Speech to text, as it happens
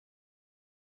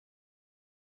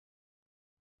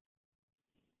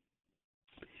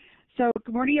So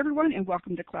good morning, everyone, and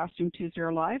welcome to Classroom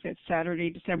 2.0 Live. It's Saturday,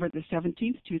 December the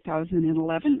 17th,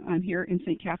 2011. I'm here in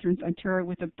St. Catharines, Ontario,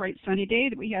 with a bright sunny day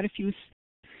that we had a few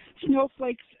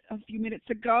snowflakes a few minutes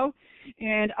ago.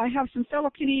 And I have some fellow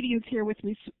Canadians here with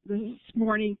me this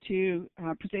morning to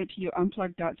present to you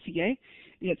Unplug'd.ca.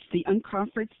 It's the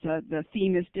Unconference. The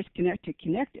theme is Disconnect to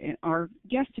Connect. And our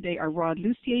guests today are Rodd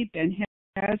Lucier, Ben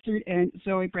Hazzard, and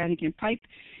ZoeBranigan-Pipe.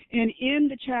 And in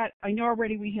the chat, I know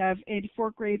already we have Andy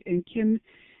Forgrave and Kim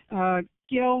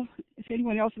Gill. If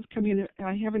anyone else is coming in,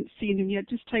 I haven't seen them yet,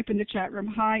 just type in the chat room,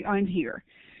 "Hi, I'm here."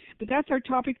 But that's our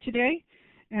topic today.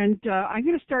 And I'm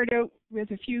going to start out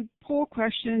with a few poll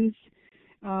questions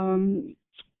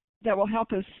that will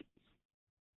help us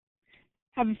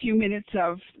have a few minutes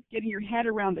of getting your head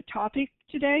around the topic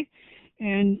today.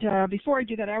 And before I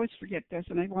do that, I always forget this,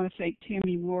 and I want to thank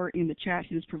Tammy Moore in the chat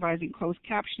who's providing closed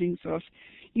captioning. So if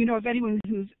you know of anyone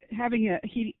who's having a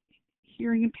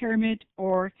hearing impairment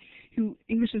or who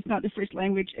English is not their first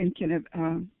language and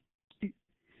can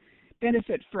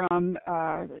benefit from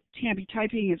Tammy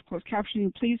typing as closed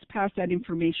captioning, please pass that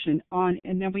information on.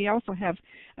 And then we also have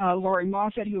Lori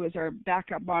Moffat, who is our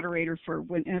backup moderator for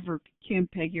whenever Kim,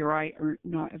 Peggy, or I are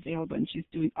not available, and she's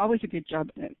doing always a good job,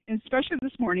 and especially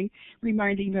this morning,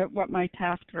 reminding me what my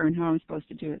tasks are and how I'm supposed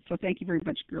to do it. So thank you very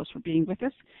much, girls, for being with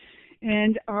us.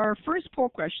 And our first poll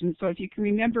question, so if you can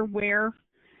remember where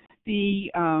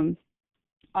the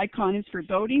icon is for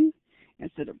voting,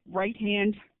 it's the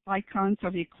right-hand icon. So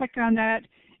if you click on that,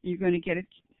 you're going to get a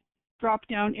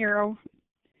drop-down arrow.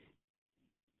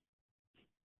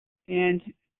 And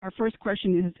our first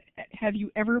question is, have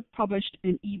you ever published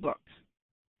an ebook?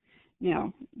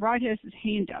 Now, Rod has his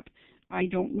hand up. I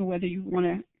don't know whether you want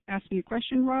to ask me a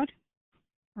question, Rod,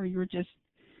 or you're just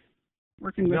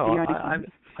working with the audio. No,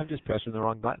 I'm just pressing the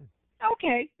wrong button.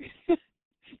 Okay,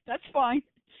 that's fine.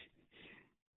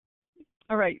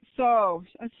 All right, so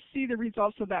let's see the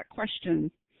results of that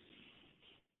question.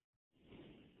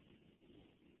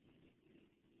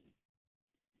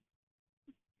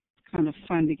 Kind of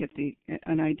fun to get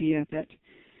an idea that,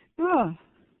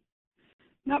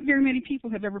 not very many people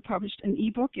have ever published an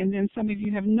ebook, and then some of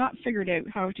you have not figured out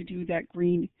how to do that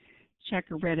green check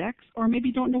or red X, or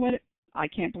maybe don't know what it, I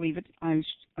can't believe it. I'm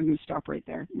going to stop right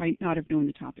there. Might not have known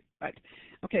the topic, but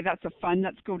okay, that's a fun.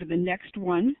 Let's go to the next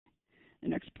one. The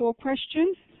next poll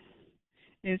question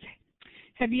is,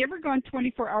 have you ever gone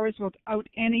 24 hours without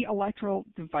any electrical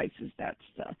devices? That's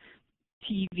the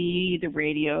TV, the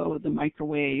radio, the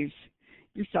microwave,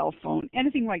 your cell phone,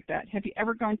 anything like that. Have you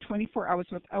ever gone 24 hours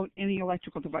without any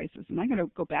electrical devices? And I'm going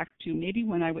to go back to maybe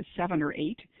when I was 7 or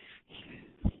 8.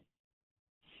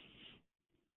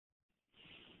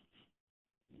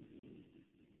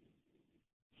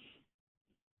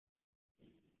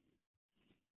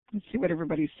 Let's see what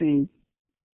everybody's saying.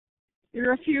 There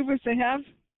are a few of us that have.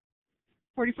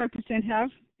 45% have.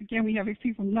 Again, we have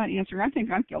people not answering. I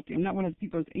think I'm guilty. I'm not one of the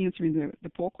people who's answering the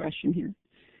poll question here.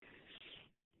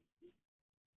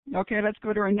 Okay, let's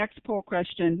go to our next poll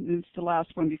question. It's the last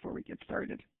one before we get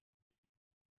started.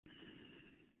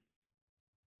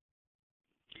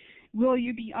 Will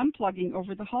you be unplugging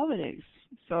over the holidays?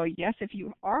 So yes if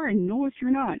you are, and no if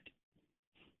you're not.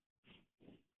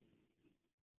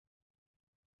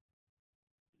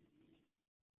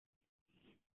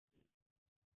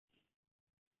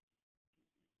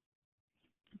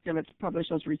 Okay, let's publish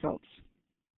those results.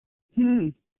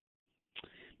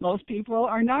 Most people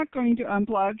are not going to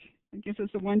unplug. I guess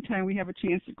it's the one time we have a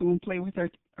chance to go and play with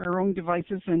our own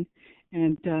devices and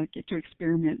get to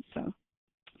experiment. So,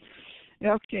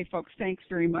 okay, folks, thanks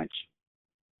very much.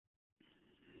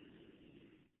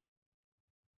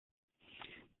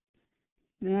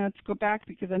 Now let's go back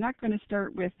because I'm not going to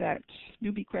start with that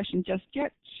newbie question just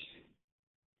yet.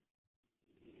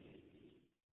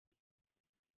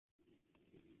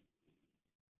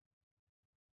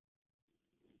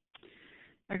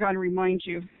 I got to remind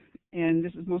you, and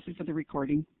this is mostly for the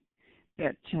recording,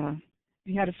 that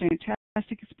we had a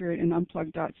fantastic experience in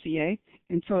Unplug'd.ca,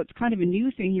 and so it's kind of a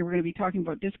new thing here. We're going to be talking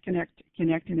about disconnect,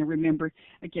 connect, and remember,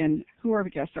 again, who our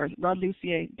guests are: Rodd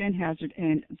Lucier, Ben Hazzard,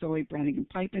 and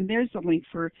ZoeBranigan-Pipe. And there's the link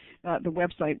for the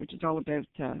website, which is all about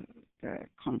the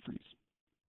conference.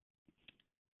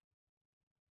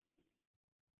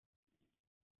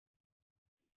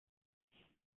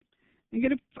 I'm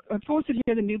going to post it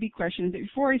here, the newbie question. But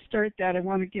before I start that, I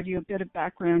want to give you a bit of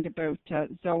background about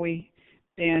Zoe,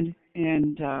 Ben,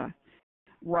 and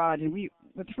Rodd. And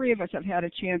the three of us have had a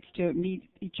chance to meet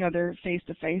each other face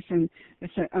to face, and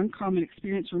it's an uncommon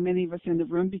experience for many of us in the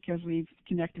room because we've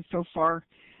connected so far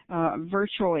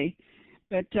virtually.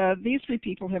 But these three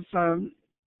people have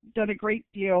done a great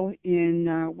deal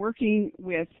in working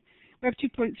with Web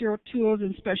 2.0 tools,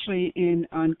 and especially in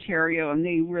Ontario, and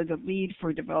they were the lead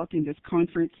for developing this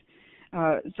conference.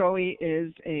 Zoe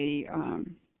is a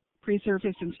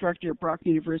pre-surface instructor at Brock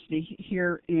University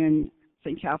here in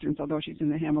St. Catharines, although she's in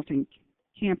the Hamilton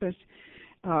campus.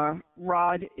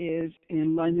 Rodd is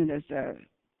in London as a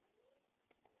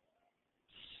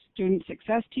student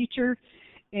success teacher,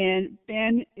 and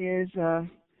Ben is a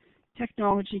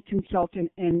technology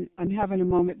consultant. And I'm having a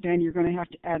moment, Ben, you're going to have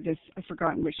to add this. I've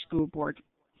forgotten which school board.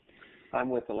 I'm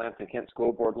with the Lambton Kent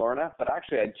School Board, Lorna, but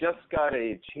actually I just got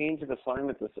a change of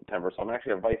assignment this September, so I'm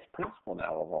actually a vice principal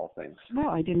now, of all things. Well,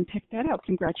 I didn't pick that up.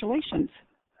 Congratulations.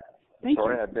 Thank you.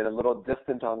 Sorry, I've been a little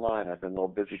distant online. I've been a little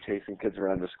busy chasing kids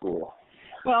around the school.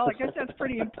 Well, I guess that's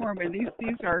pretty important.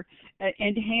 These are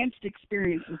enhanced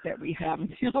experiences that we have.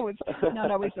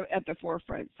 Not always at the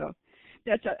forefront. So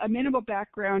that's a minimal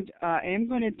background. I am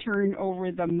going to turn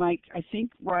over the mic. I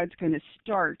think Rodd's going to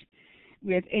start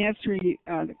with answering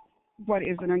what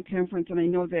is an unconference, and I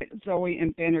know that Zoe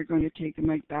and Ben are going to take the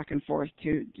mic back and forth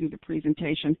to do the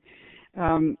presentation.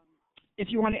 If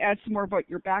you want to add some more about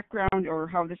your background or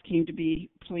how this came to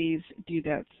be, please do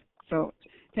that. So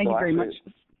thank you very much.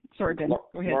 Sorry, Ben.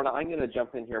 Go ahead. Lorna, I'm going to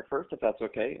jump in here first, if that's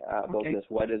okay, about this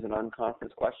what is an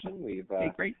unconference question. We've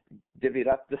divvied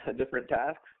up the different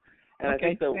tasks. And I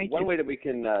think the one way that we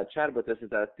can chat about this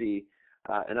is that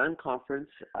an unconference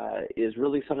is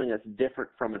really something that's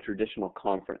different from a traditional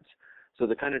conference. So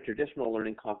the kind of traditional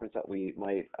learning conference that we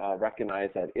might recognize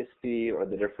at ISTE, or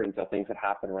the different things that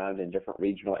happen around in different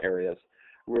regional areas,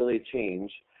 really change.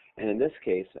 And in this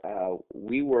case,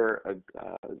 we were,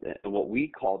 what we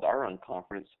called our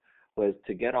unconference was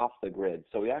to get off the grid.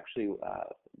 So we actually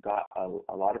got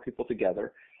a lot of people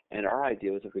together, and our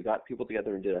idea was if we got people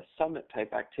together and did a summit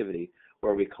type activity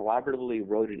where we collaboratively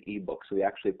wrote an ebook, so we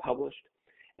actually published,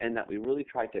 and that we really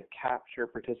tried to capture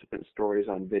participant stories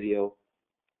on video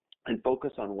and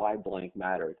focus on why blank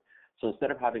mattered. So instead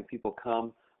of having people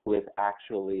come with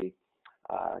actually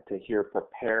to hear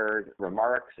prepared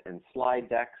remarks and slide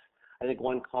decks, I think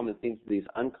one common theme to these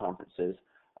unconferences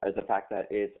is the fact that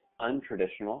it's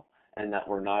untraditional and that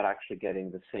we're not actually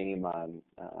getting the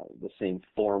same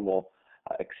formal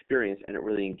experience, and it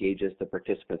really engages the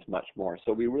participants much more.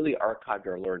 So we really archived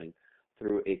our learning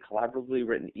through a collaboratively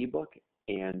written ebook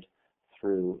and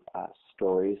through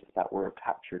stories that were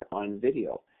captured on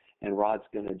video. And Rodd's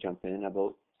going to jump in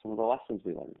about some of the lessons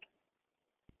we learned.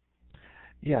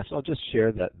 Yes, I'll just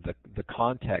share that the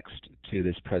context to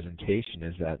this presentation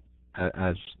is that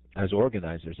as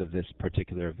organizers of this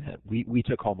particular event, we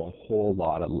took home a whole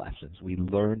lot of lessons. We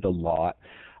learned a lot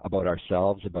about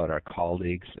ourselves, about our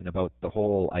colleagues, and about the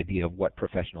whole idea of what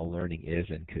professional learning is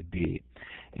and could be.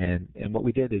 And what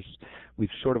we did is we've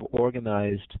sort of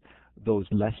organized those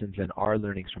lessons and our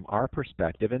learnings from our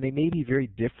perspective, and they may be very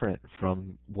different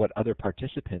from what other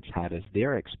participants had as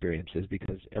their experiences,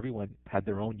 because everyone had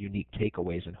their own unique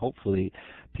takeaways, and hopefully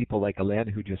people like Alana,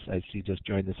 who I see just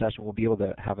joined the session, will be able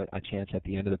to have a chance at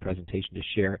the end of the presentation to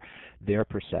share their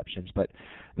perceptions. But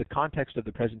the context of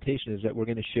the presentation is that we're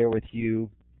going to share with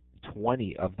you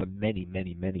 20 of the many,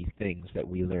 many, many things that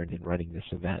we learned in running this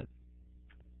event.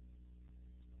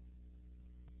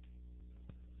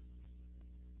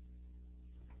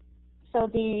 So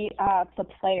the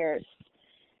players.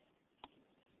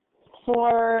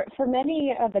 For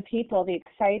many of the people, the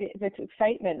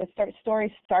excitement, the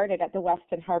story started at the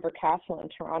Weston Harbour Castle in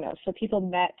Toronto. So people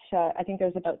met, I think there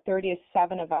was about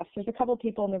 37 of us. There's a couple of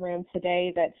people in the room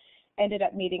today that ended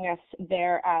up meeting us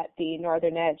there at the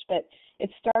Northern Edge. But it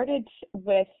started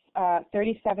with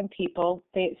 37 people.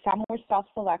 Some were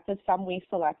self-selected, some we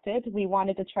selected. We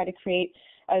wanted to try to create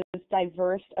as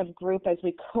diverse of group as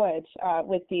we could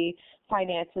with the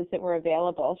finances that were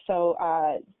available. So,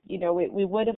 we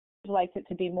would have liked it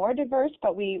to be more diverse,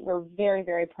 but we were very,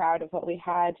 very proud of what we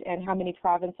had and how many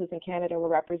provinces in Canada were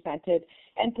represented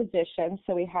and positioned.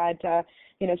 So we had,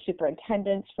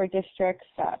 superintendents for districts,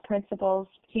 principals,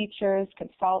 teachers,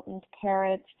 consultants,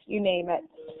 parents, you name it.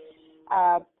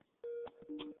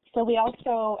 So we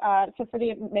also, for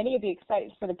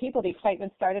the people, the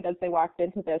excitement started as they walked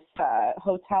into this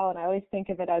hotel, and I always think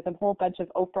of it as a whole bunch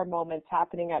of Oprah moments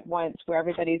happening at once, where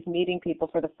everybody's meeting people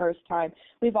for the first time.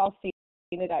 We've all seen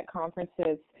it at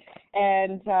conferences,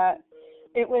 and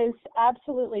it was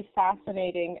absolutely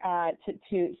fascinating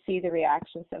to see the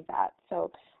reactions of that.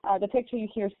 So the picture you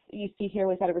see here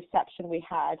was at a reception we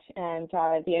had, and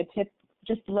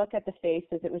just look at the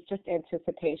faces. It was just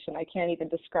anticipation. I can't even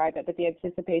describe it, but the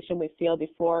anticipation we feel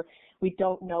before we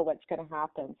don't know what's going to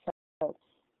happen. So,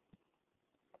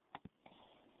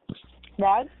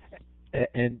 Rodd?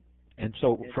 And And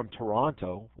so from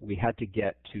Toronto, we had to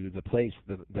get to the place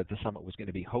that the summit was going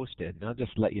to be hosted. And I'll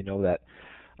just let you know that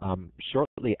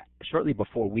shortly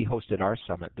before we hosted our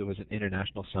summit, there was an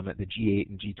international summit. The G8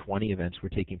 and G20 events were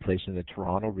taking place in the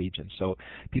Toronto region. So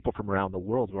people from around the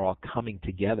world were all coming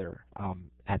together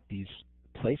at these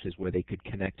places where they could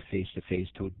connect face-to-face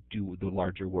to do the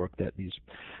larger work that these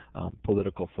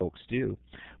political folks do.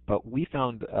 But we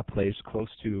found a place close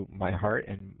to my heart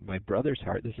and my brother's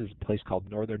heart. This is a place called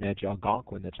Northern Edge,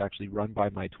 Algonquin, that's actually run by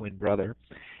my twin brother.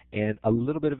 And a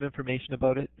little bit of information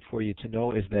about it for you to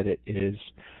know is that it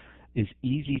is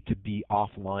easy to be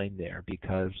offline there,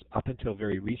 because up until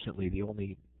very recently, the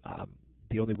only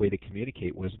way to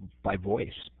communicate was by voice.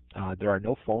 There are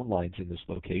no phone lines in this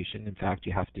location. In fact,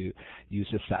 you have to use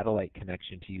a satellite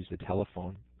connection to use the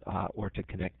telephone or to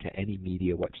connect to any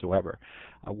media whatsoever.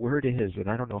 Word is, and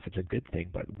I don't know if it's a good thing,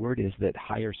 but word is that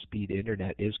higher speed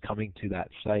internet is coming to that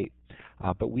site.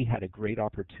 But we had a great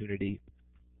opportunity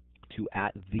to,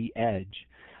 at the edge,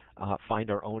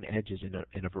 find our own edges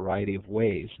in a variety of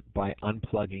ways by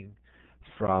unplugging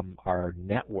from our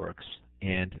networks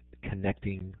and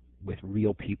connecting with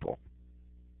real people.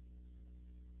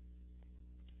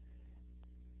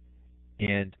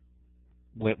 And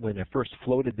when I first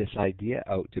floated this idea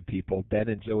out to people, Ben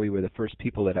and Zoe were the first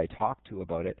people that I talked to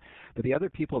about it. But the other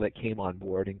people that came on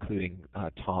board, including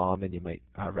Tom, and you might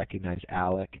recognize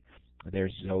Alec,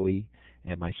 there's Zoe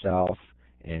and myself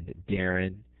and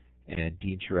Darren and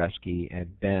Dean Cheresky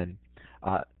and Ben,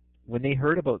 when they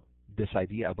heard about this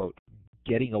idea about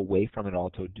getting away from it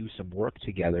all to do some work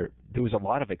together, there was a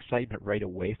lot of excitement right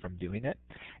away from doing it,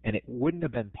 and it wouldn't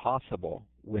have been possible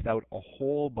without a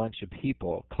whole bunch of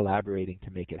people collaborating to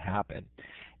make it happen.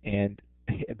 And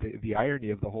the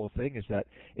irony of the whole thing is that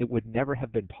it would never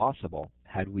have been possible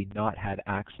had we not had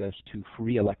access to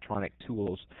free electronic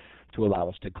tools to allow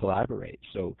us to collaborate.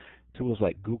 So tools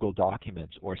like Google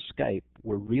Documents or Skype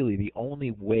were really the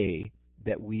only way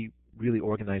that we really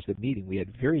organized the meeting. We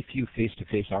had very few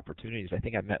face-to-face opportunities. I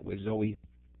think I met with Zoe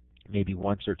maybe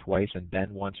once or twice and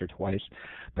Ben once or twice,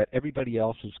 but everybody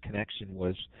else's connection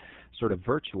was sort of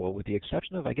virtual, with the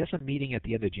exception of, I guess, a meeting at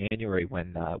the end of January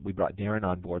when we brought Darren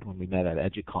on board when we met at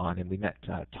EduCon, and we met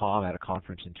Tom at a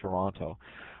conference in Toronto.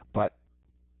 But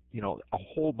you know, a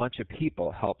whole bunch of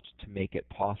people helped to make it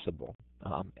possible.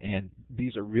 And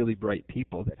these are really bright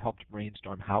people that helped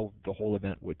brainstorm how the whole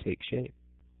event would take shape.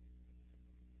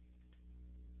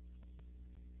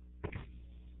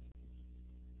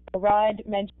 Rodd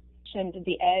mentioned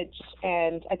the Edge,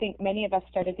 and I think many of us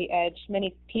started the Edge,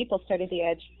 many people started the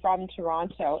Edge from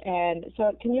Toronto. And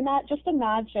so can you just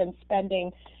imagine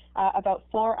spending about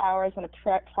 4 hours on a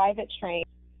private train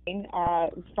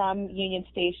from Union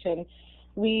Station,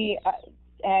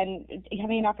 and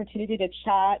having an opportunity to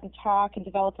chat and talk and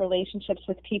develop relationships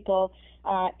with people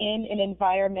in an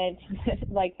environment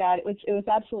like that. It was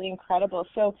absolutely incredible.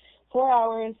 So 4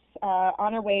 hours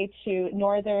on our way to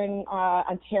northern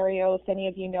Ontario. If any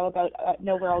of you know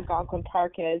where Algonquin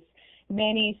Park is,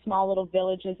 many small little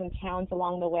villages and towns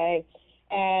along the way.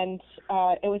 And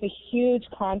it was a huge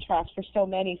contrast for so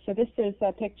many. So this is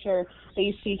a picture that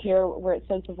you see here where it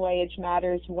says the voyage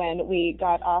matters when we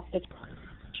got off the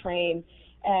train.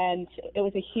 And it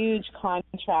was a huge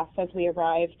contrast as we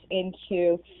arrived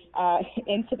into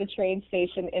the train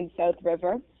station in South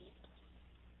River.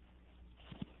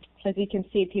 As you can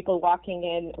see, people walking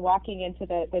into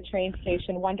the train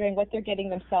station, wondering what they're getting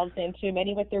themselves into,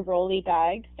 many with their rolly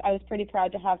bags. I was pretty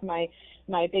proud to have my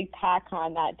big pack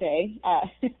on that day.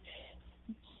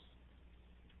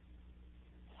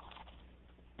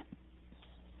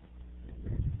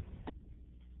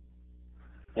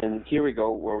 And here we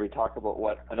go, where we talk about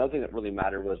what another thing that really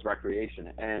mattered was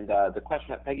recreation. And the question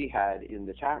that Peggy had in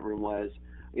the chat room was,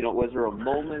 you know, was there a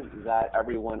moment that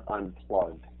everyone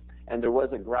unplugged? And there was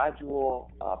a gradual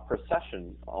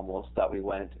procession almost that we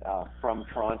went from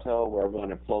Toronto, where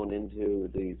everyone had flown into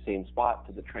the same spot,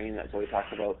 to the train that Zoe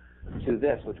talked about, to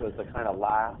this, which was the kind of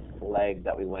last leg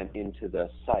that we went into the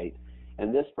site.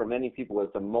 And this, for many people, was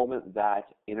the moment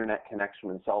that internet connection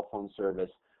and cell phone service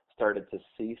started to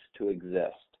cease to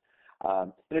exist.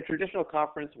 In a traditional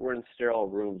conference, we're in sterile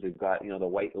rooms. We've got, you know, the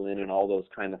white linen, all those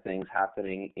kind of things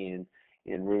happening in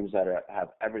rooms that have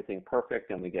everything perfect,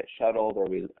 and we get shuttled, or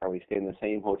we stay in the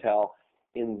same hotel.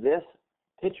 In this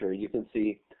picture, you can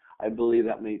see, I believe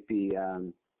that might be,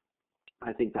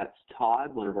 I think that's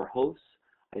Todd, one of our hosts.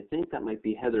 I think that might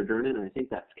be Heather Durnan, and I think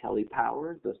that's Kelly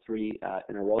Powers, the three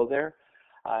in a row there.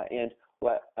 And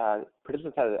what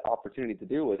participants had the opportunity to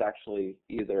do was actually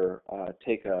either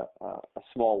take a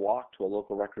small walk to a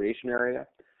local recreation area,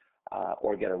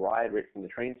 or get a ride right from the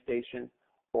train station,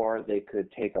 or they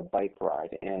could take a bike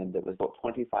ride, and it was about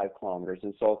 25 kilometers.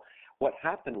 And so what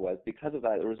happened was, because of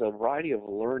that, there was a variety of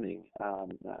learning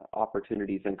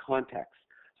opportunities and contexts.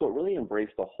 So it really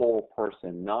embraced the whole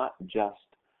person, not just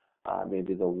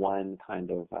maybe the one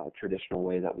kind of traditional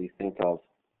way that we think of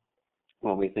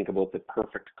when we think about the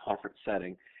perfect conference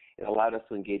setting. It allowed us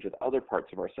to engage with other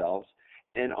parts of ourselves.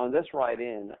 And on this ride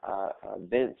in,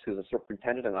 Vince, who's a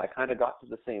superintendent, and I kind of got to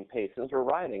the same pace. As we're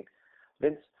riding,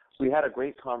 Vince, we had a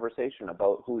great conversation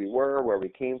about who we were, where we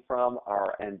came from,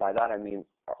 and by that I mean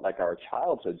like our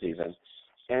childhoods even.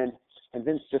 And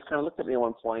Vince just kind of looked at me at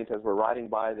one point as we're riding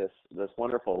by this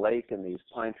wonderful lake and these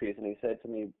pine trees, and he said to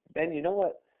me, "Ben, you know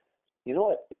what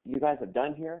you guys have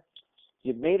done here?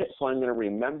 You've made it so I'm going to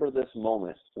remember this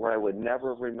moment where I would never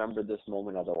have remembered this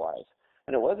moment otherwise."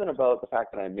 And it wasn't about the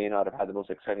fact that I may not have had the most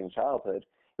exciting childhood.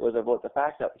 It was about the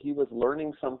fact that he was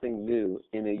learning something new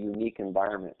in a unique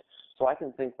environment. So I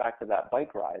can think back to that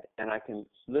bike ride, and I can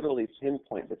literally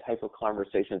pinpoint the type of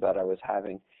conversations that I was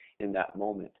having in that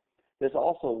moment. This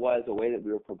also was a way that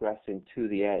we were progressing to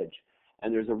the edge.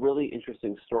 And there's a really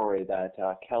interesting story that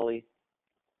Kelly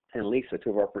and Lisa, two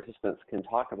of our participants, can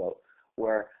talk about,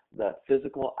 where the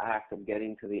physical act of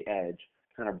getting to the edge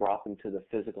kind of brought them to the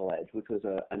physical edge, which was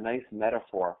a nice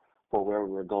metaphor for where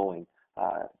we were going,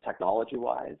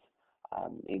 technology-wise,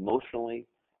 emotionally,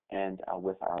 and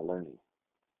with our learning.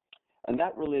 And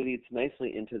that really leads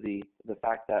nicely into the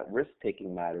fact that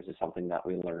risk-taking matters is something that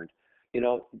we learned. You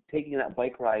know, taking that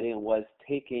bike ride in was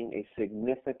taking a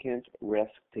significant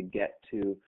risk to get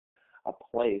to a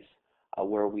place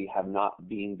where we have not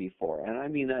been before. And I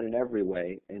mean that in every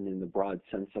way and in the broad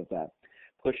sense of that.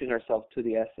 Pushing ourselves to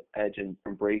the edge and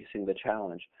embracing the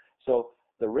challenge. So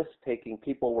the risk-taking,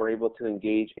 people were able to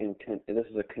engage in, this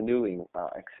is a canoeing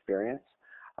experience,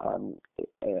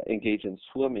 engage in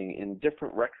swimming, in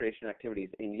different recreation activities,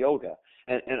 in yoga.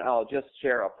 And I'll just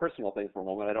share a personal thing for a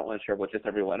moment. I don't want to share about just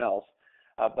everyone else.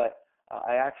 But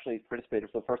I actually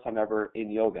participated for the first time ever in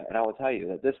yoga. And I will tell you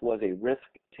that this was a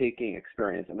risk-taking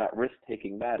experience, and that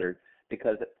risk-taking mattered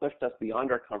because it pushed us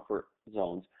beyond our comfort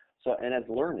zones. So, and as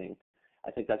learning,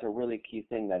 I think that's a really key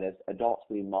thing, that as adults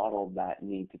we modeled that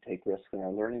need to take risks in our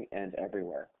learning and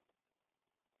everywhere.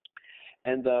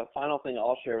 And the final thing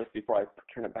I'll share with before I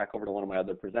turn it back over to one of my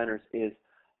other presenters is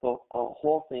the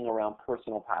whole thing around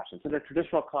personal passions. In a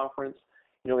traditional conference,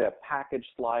 you know, we have packaged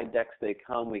slide decks. We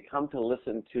come to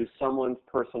listen to someone's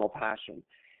personal passion.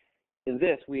 In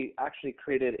this, we actually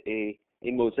created a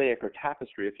mosaic or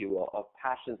tapestry, if you will, of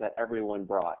passions that everyone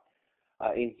brought.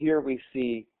 In here we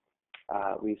see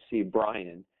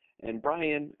Brian. And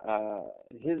Brian,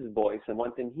 his voice, and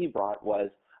one thing he brought was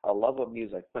a love of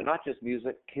music, but not just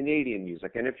music, Canadian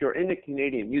music. And if you're into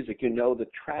Canadian music, you know the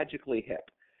Tragically Hip.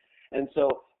 And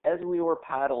so as we were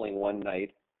paddling one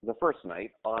night, the first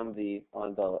night on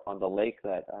the lake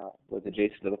that was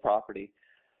adjacent to the property,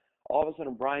 all of a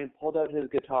sudden Brian pulled out his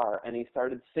guitar and he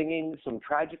started singing some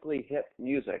Tragically Hip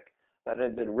music that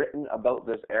had been written about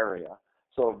this area.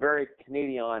 So very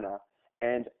Canadiana,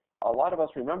 and a lot of us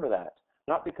remember that,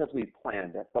 not because we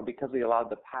planned it, but because we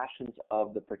allowed the passions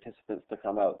of the participants to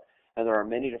come out. And there are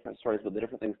many different stories about the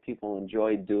different things people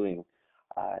enjoy doing,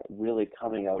 really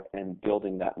coming out and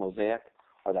building that mosaic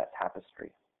or that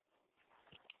tapestry.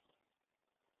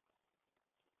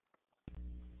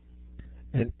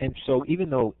 And so even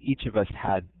though each of us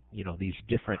had, you know, these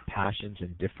different passions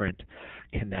and different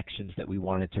connections that we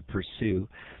wanted to pursue,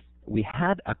 we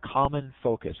had a common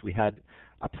focus. We had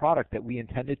a product that we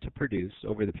intended to produce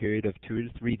over the period of 2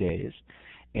 to 3 days,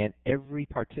 and every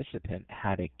participant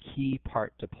had a key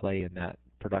part to play in that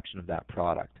production of that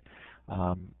product.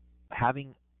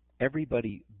 Having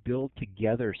everybody build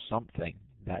together something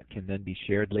that can then be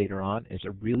shared later on is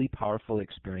a really powerful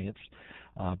experience.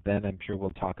 Ben, I'm sure we'll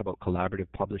talk about collaborative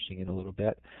publishing in a little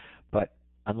bit, but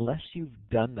unless you've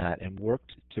done that and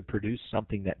worked to produce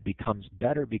something that becomes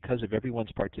better because of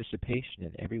everyone's participation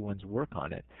and everyone's work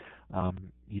on it,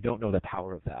 you don't know the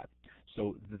power of that.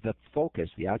 So the focus,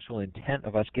 the actual intent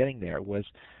of us getting there was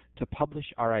to publish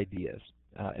our ideas,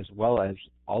 as well as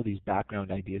all these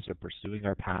background ideas of pursuing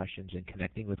our passions and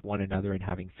connecting with one another and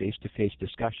having face-to-face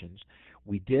discussions.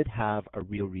 We did have a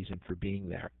real reason for being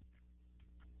there.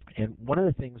 And one of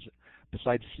the things,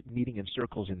 besides meeting in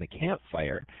circles in the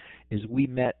campfire, is we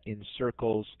met in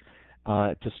circles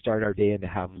to start our day and to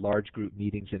have large group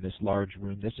meetings in this large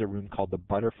room. This is a room called the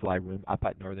Butterfly Room up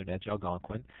at Northern Edge,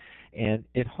 Algonquin. And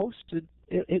it hosted,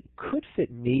 it could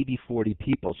fit maybe 40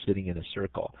 people sitting in a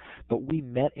circle. But we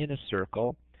met in a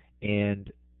circle, and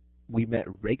we met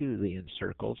regularly in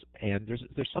circles, and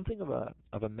there's something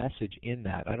of a message in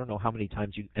that. I don't know how many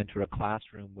times you enter a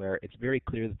classroom where it's very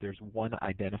clear that there's one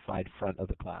identified front of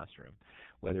the classroom,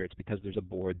 whether it's because there's a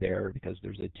board there or because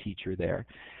there's a teacher there.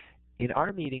 In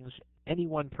our meetings, any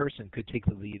one person could take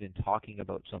the lead in talking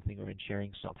about something or in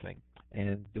sharing something.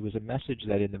 And there was a message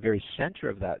that in the very center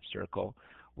of that circle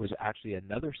was actually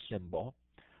another symbol,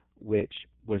 which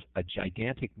was a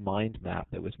gigantic mind map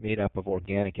that was made up of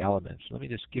organic elements. Let me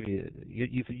just give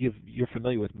you're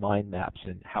familiar with mind maps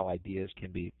and how ideas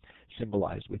can be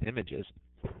symbolized with images.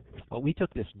 Well, we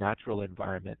took this natural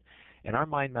environment, and our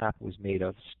mind map was made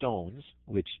of stones,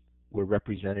 which were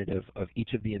representative of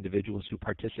each of the individuals who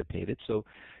participated. So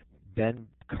Ben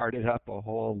carted up a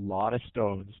whole lot of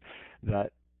stones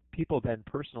that people then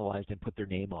personalized and put their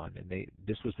name on, and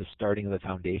this was the starting of the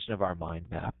foundation of our mind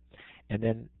map. And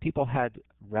then people had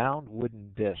round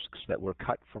wooden discs that were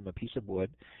cut from a piece of wood,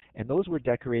 and those were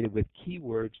decorated with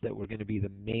keywords that were going to be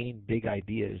the main big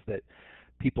ideas that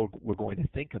people were going to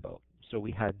think about. So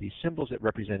we had these symbols that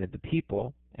represented the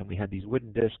people, and we had these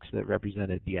wooden discs that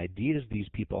represented the ideas these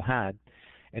people had,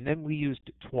 and then we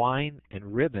used twine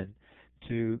and ribbon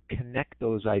to connect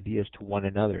those ideas to one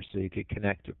another, so you could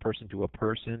connect a person to a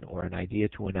person or an idea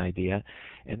to an idea.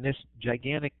 And this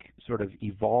gigantic sort of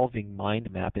evolving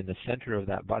mind map in the center of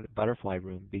that butterfly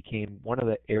room became one of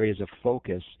the areas of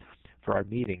focus for our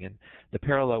meeting. And the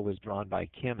parallel was drawn by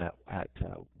Kim at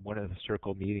one of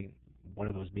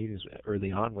those meetings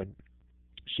early on, when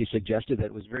she suggested that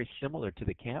it was very similar to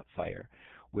the campfire,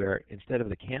 where instead of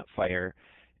the campfire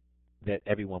that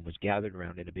everyone was gathered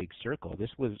around in a big circle,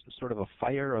 this was sort of a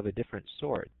fire of a different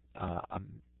sort,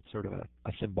 sort of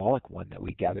a symbolic one that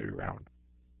we gathered around.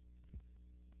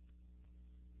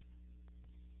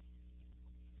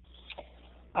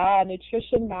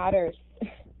 Nutrition matters.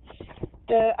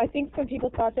 I think some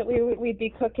people thought that we'd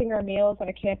be cooking our meals on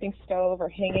a camping stove or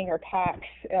hanging our packs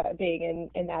being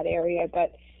in that area,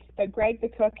 but Greg the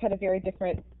cook had a very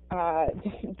different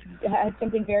had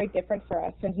something very different for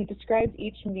us, and he described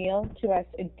each meal to us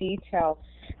in detail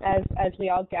as we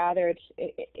all gathered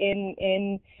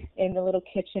in the little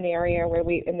kitchen area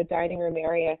in the dining room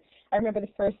area. I remember the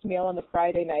first meal on the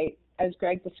Friday night, as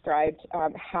Greg described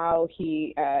how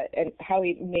he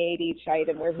made each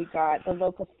item, where he got the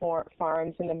local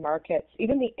farms and the markets.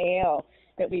 Even the ale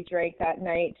that we drank that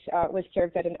night was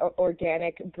served at an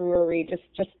organic brewery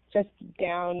just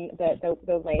down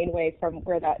the laneway from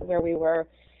where we were.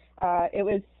 It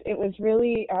was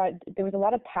really there was a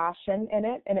lot of passion in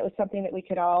it, and it was something that we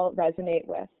could all resonate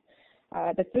with.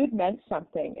 The food meant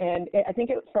something, and I think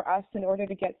for us, in order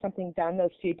to get something done those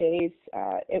few days,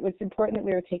 it was important that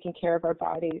we were taking care of our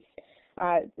bodies.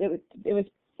 It was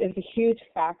a huge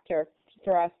factor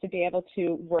for us to be able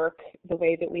to work the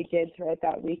way that we did throughout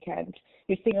that weekend.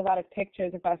 You're seeing a lot of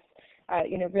pictures of us,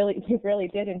 we really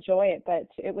did enjoy it, but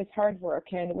it was hard work,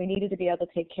 and we needed to be able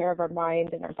to take care of our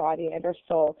mind and our body and our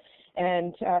soul.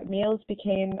 And meals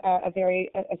became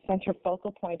a central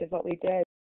focal point of what we did.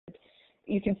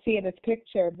 You can see in this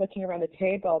picture, looking around the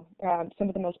table, some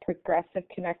of the most progressive,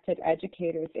 connected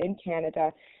educators in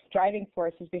Canada, driving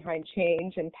forces behind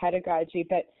change and pedagogy,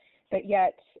 but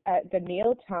yet the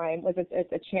meal time was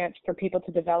a chance for people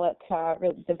to develop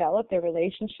their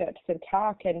relationships and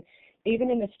talk. And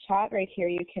even in this chat right here,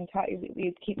 you can talk.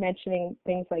 We keep mentioning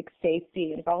things like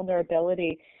safety and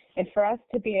vulnerability. And for us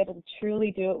to be able to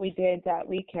truly do what we did that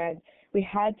weekend, we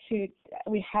had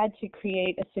to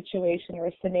create a situation or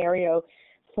a scenario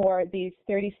for these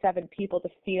 37 people to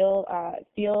feel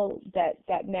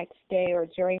that next day or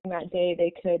during that day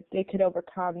they could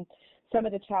overcome some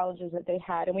of the challenges that they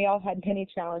had. And we all had many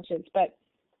challenges, but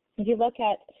if you look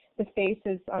at the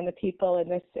faces on the people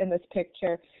in this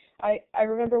picture, I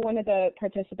remember one of the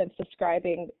participants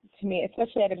describing to me,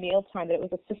 especially at a mealtime, that it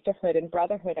was a sisterhood and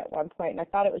brotherhood at one point, and I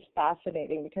thought it was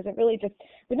fascinating because it really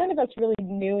none of us really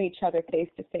knew each other face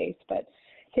to face, but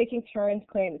taking turns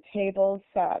clearing the tables,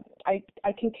 I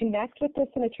can connect with this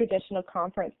in a traditional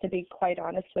conference, to be quite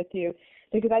honest with you,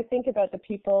 because I think about the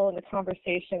people and the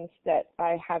conversations that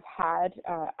I have had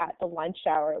at the lunch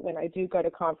hour when I do go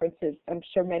to conferences. I'm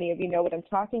sure many of you know what I'm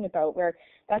talking about, where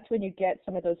that's when you get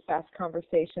some of those best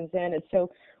conversations in. And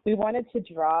so we wanted to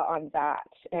draw on that,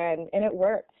 and it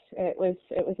worked. It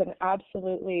was an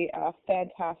absolutely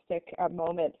fantastic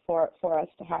moment for us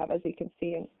to have, as you can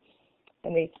see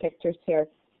in these pictures here.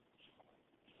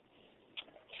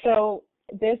 So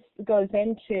this goes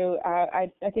into,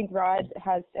 I think Rodd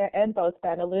has, and both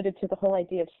Ben, alluded to the whole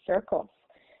idea of circles,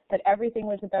 that everything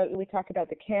was about, we talk about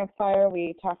the campfire,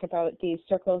 we talk about the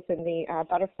circles in the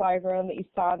butterfly room that you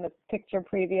saw in the picture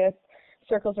previous,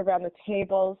 circles around the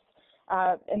tables.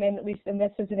 And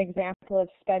this is an example of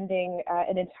spending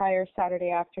an entire Saturday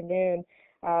afternoon.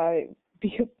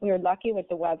 We were lucky with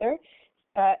the weather,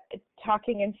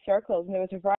 talking in circles, and there was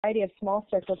a variety of small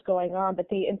circles going on. But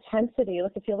the intensity,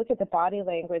 if you look at the body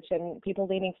language and people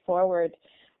leaning forward,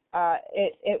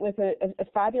 it was a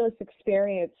fabulous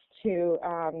experience to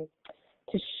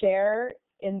share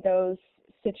in those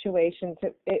situations.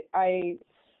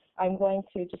 I'm going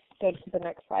to just go to the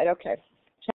next slide. Okay.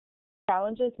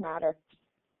 Challenges matter.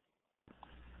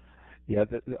 Yeah,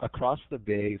 across the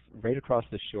bay, right across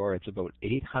the shore, it's about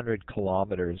 800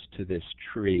 kilometers to this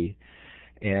tree.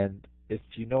 And if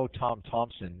you know Tom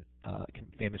Thompson,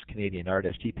 famous Canadian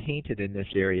artist, he painted in this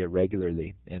area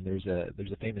regularly. And there's a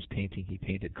famous painting he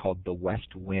painted called The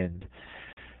West Wind.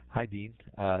 Hi, Dean.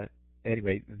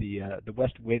 Anyway, the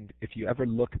West Wind, if you ever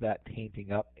look that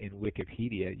painting up in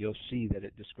Wikipedia, you'll see that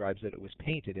it describes that it was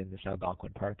painted in this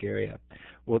Algonquin Park area.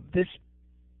 Well, this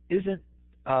isn't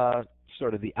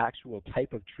sort of the actual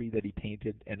type of tree that he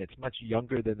painted, and it's much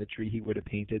younger than the tree he would have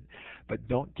painted, but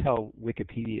don't tell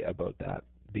Wikipedia about that,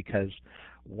 because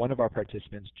one of our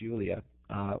participants, Julia,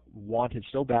 wanted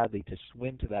so badly to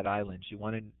swim to that island. She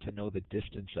wanted to know the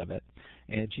distance of it,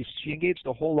 and she engaged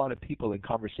a whole lot of people in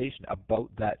conversation about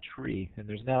that tree. And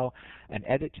there's now an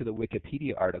edit to the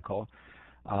Wikipedia article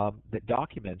that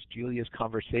documents Julia's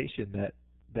conversation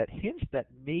that hints that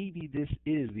maybe this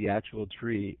is the actual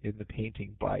tree in the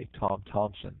painting by Tom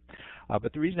Thompson.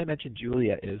 But the reason I mentioned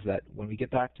Julia is that when we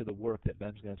get back to the work that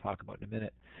Ben's going to talk about in a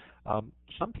minute,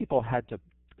 some people had to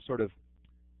sort of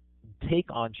take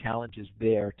on challenges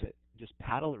there to just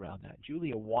paddle around that.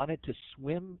 Julia wanted to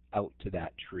swim out to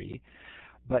that tree,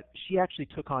 but she actually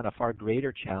took on a far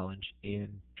greater challenge in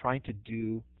trying to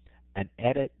do an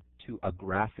edit to a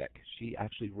graphic. She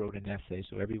actually wrote an essay,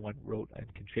 so everyone wrote and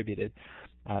contributed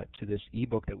to this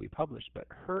ebook that we published, but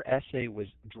her essay was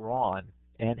drawn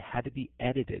and had to be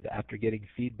edited after getting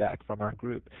feedback from our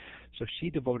group. So she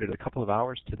devoted a couple of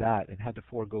hours to that and had to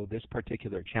forego this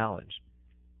particular challenge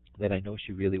that I know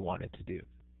she really wanted to do.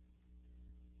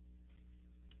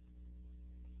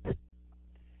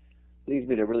 Leads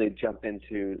me to really jump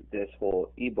into this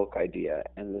whole ebook idea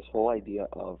and this whole idea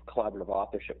of collaborative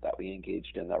authorship that we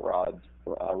engaged in, that Rodd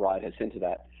has hinted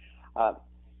at.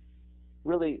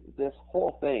 Really, this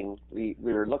whole thing, we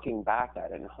were looking back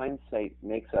at, and hindsight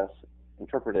makes us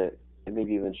interpret it and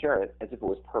maybe even share it as if it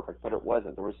was perfect, but it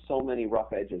wasn't. There were so many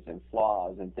rough edges and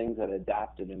flaws and things that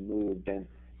adapted and moved and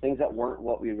things that weren't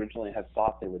what we originally had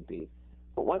thought they would be.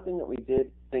 But one thing that we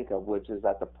did think of, which is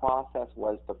that the process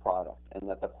was the product and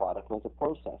that the product was a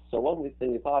process. So one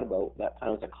thing we thought about that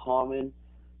kind of was a common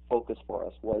focus for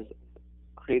us was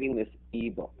creating this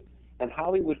ebook. And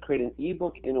how we would create an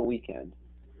ebook in a weekend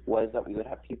was that we would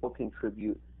have people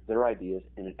contribute their ideas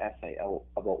in an essay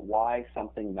about why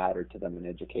something mattered to them in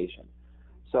education.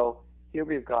 So here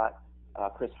we've got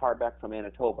Chris Harbeck from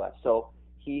Manitoba. So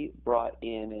he brought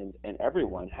in, and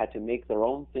everyone had to make their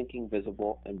own thinking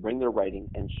visible and bring their writing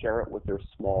and share it with their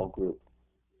small group.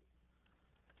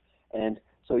 And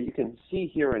so you can see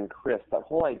here in Chris that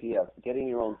whole idea of getting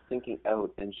your own thinking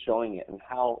out and showing it, and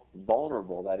how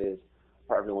vulnerable that is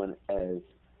for everyone as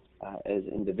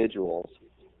individuals,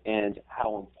 and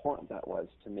how important that was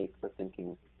to make the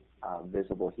thinking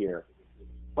visible here.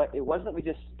 But it wasn't that we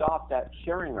just stopped at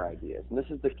sharing our ideas, and this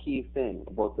is the key thing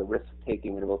about the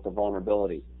risk-taking and about the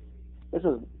vulnerability. This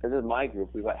is my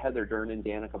group. We've got Heather Durnan,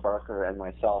 Danica Barker, and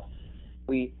myself.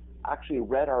 We actually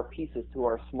read our pieces to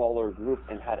our smaller group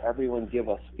and had everyone give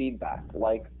us feedback,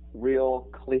 like real,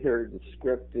 clear,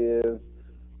 descriptive,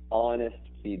 honest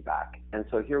feedback. And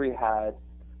so here we had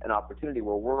an opportunity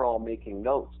where we're all making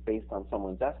notes based on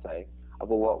someone's essay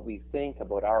about what we think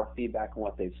about our feedback and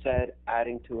what they've said,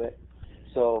 adding to it.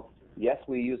 So yes,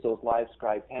 we use those live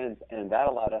scribe pens, and that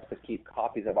allowed us to keep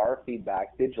copies of our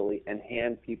feedback digitally and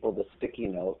hand people the sticky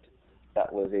note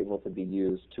that was able to be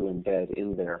used to embed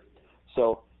in there.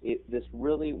 So this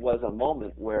really was a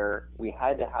moment where we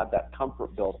had to have that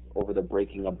comfort built over the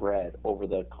breaking of bread, over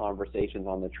the conversations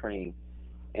on the train.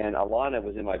 And Alana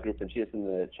was in my group, and she just in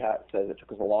the chat says it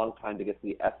took us a long time to get to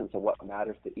the essence of what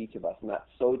matters to each of us, and that's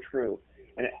so true.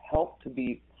 And it helped to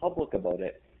be public about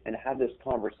it and have this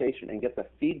conversation and get the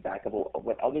feedback of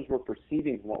what others were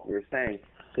perceiving from what we were saying,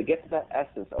 to get to that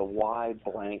essence of why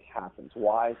blank happens,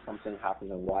 why something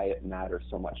happens, and why it matters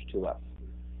so much to us.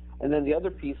 And then the other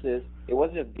piece is, it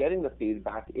wasn't just getting the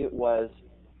feedback, it was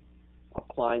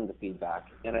applying the feedback.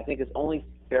 And I think it's only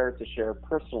fair to share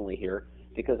personally here,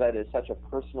 because that is such a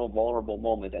personal, vulnerable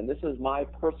moment. And this is my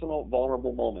personal,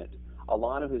 vulnerable moment.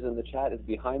 Alana, who's in the chat, is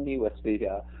behind me with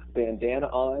the bandana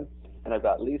on, and I've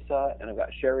got Lisa, and I've got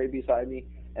Sherry beside me,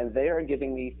 and they are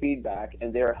giving me feedback,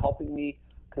 and they are helping me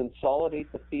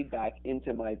consolidate the feedback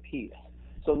into my piece.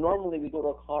 So normally we go to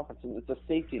a conference and it's a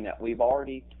safety net. We've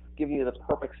already given you the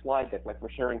perfect slide deck like we're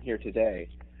sharing here today.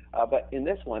 But in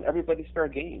this one, everybody's fair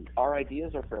game. Our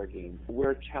ideas are fair game.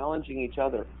 We're challenging each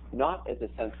other, not as a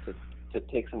sense to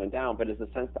take someone down, but as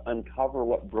a sense to uncover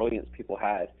what brilliance people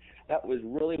had. That was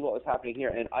really what was happening here.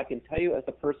 And I can tell you, as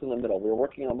the person in the middle, we were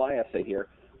working on my essay here,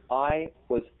 I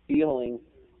was feeling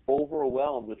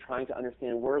overwhelmed with trying to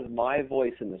understand, where's my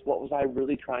voice in this? What was I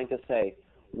really trying to say?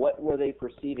 What were they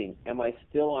perceiving? Am I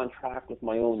still on track with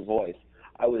my own voice?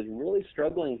 I was really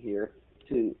struggling here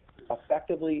to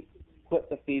effectively put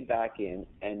the feedback in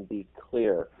and be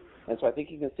clear. And so I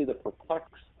think you can see the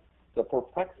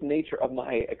perplexed nature of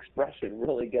my expression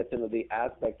really gets into the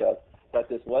aspect of that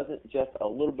this wasn't just a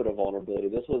little bit of vulnerability.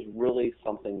 This was really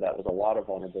something that was a lot of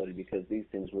vulnerability, because these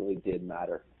things really did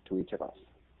matter to each of us.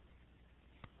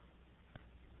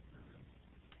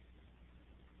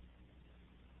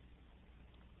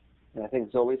 And I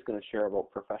think Zoe's going to share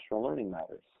about professional learning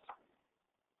matters.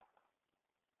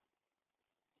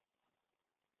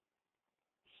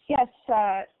 Yes,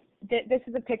 this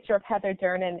is a picture of Heather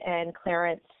Durnan and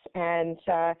Clarence, and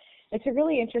it's a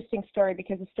really interesting story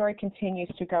because the story continues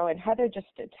to go. And Heather just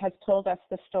has told us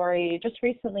the story just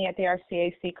recently at the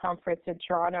RCAC conference in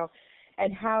Toronto,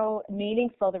 and how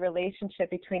meaningful the relationship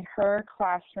between her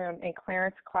classroom and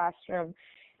Clarence's classroom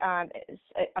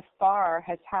afar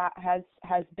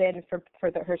has been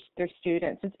for their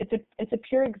students. It's a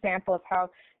pure example of how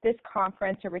this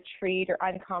conference or retreat or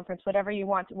unconference, whatever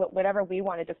we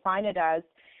want to define it as,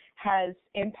 has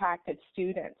impacted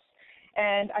students.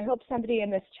 And I hope somebody in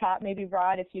this chat, maybe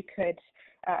Rodd, if you could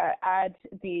add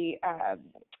the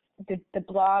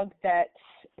blog that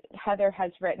Heather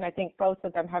has written. I think both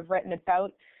of them have written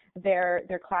about their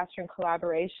classroom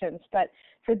collaborations. But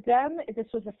for them, this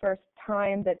was the first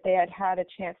time that they had a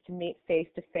chance to meet face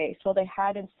to face. Well, they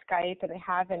had in Skype and they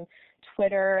have in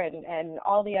Twitter and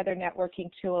all the other networking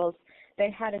tools.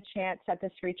 They had a chance at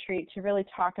this retreat to really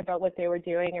talk about what they were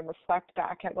doing and reflect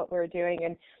back at what we were doing.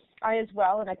 And I as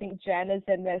well, and I think Jen is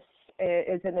in this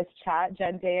chat.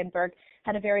 Jen Dayenberg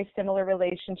had a very similar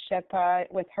relationship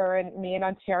with her and me in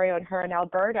Ontario and her in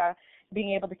Alberta,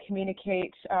 being able to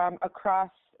communicate across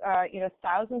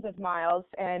thousands of miles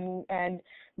and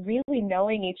really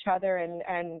knowing each other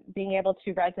and being able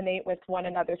to resonate with one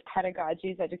another's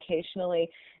pedagogies educationally,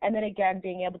 and then again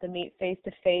being able to meet face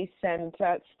to face and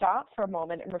stop for a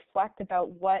moment and reflect about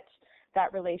what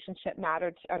that relationship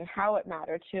mattered and how it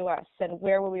mattered to us and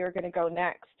where we were going to go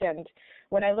next. And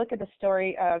when I look at the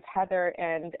story of Heather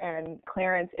and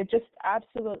Clarence, it just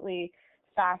absolutely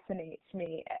fascinates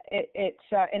me. It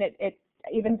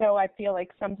even though I feel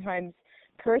like sometimes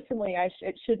personally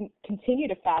it shouldn't continue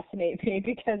to fascinate me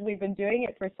because we've been doing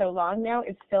it for so long now,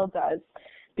 it still does,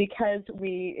 because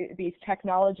these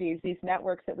technologies, these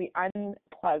networks that we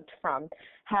unplugged from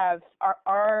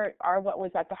are what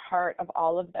was at the heart of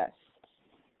all of this.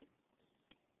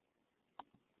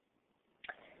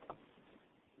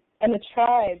 And the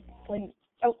tribe,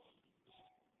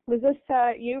 was this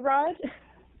you, Rodd?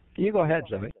 You go ahead,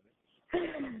 Zoe.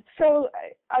 So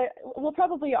we'll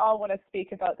probably all want to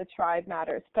speak about the tribe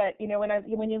matters, but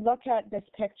when you look at this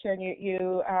picture and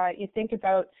you think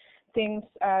about things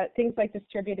like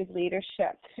distributed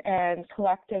leadership and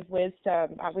collective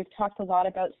wisdom. We've talked a lot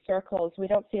about circles. We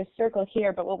don't see a circle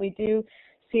here, but what we do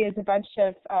see is a bunch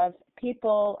of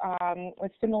people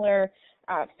with similar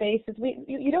faces.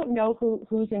 You don't know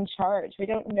who's in charge. We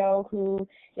don't know who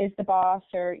is the boss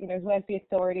or who has the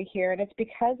authority here, and it's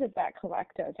because of that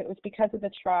collective. It was because of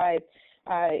the tribe.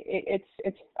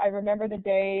 I remember the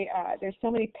day. There's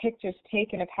so many pictures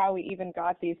taken of how we even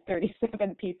got these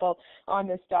 37 people on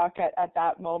this dock at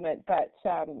that moment. But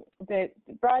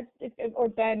Brad or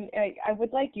Ben, I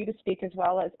would like you to speak as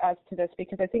well as to this,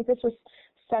 because I think this was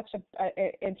such an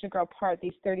integral part,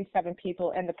 these 37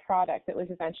 people and the product that was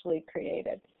eventually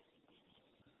created.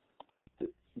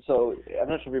 So I'm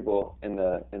not sure people in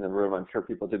the room, I'm sure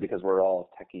people do because we're all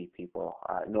techie people,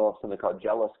 know of something called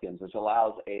Jello-skins, which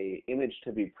allows a image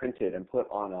to be printed and put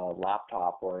on a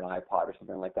laptop or an iPod or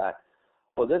something like that.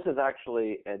 Well, this is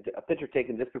actually a picture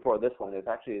taken just before this one. It's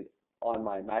actually on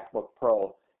my MacBook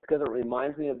Pro because it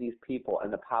reminds me of these people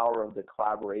and the power of the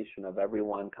collaboration of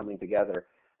everyone coming together.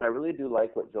 And I really do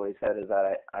like what Zoe said, is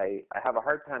that I have a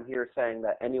hard time here saying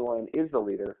that anyone is the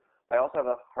leader. I also have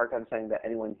a hard time saying that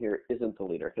anyone here isn't the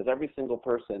leader, because every single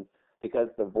person, because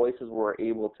the voices were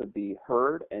able to be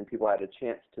heard and people had a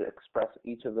chance to express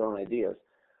each of their own ideas,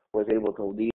 was able to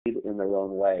lead in their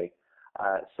own way.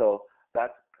 So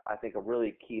that's, I think, a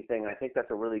really key thing. I think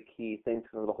that's a really key thing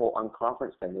for the whole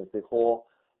unconference thing, is the whole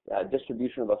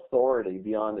distribution of authority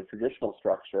beyond the traditional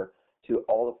structure to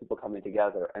all the people coming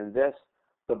together. And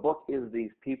the book is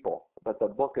these people, but the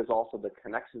book is also the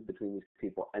connections between these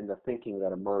people and the thinking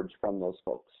that emerged from those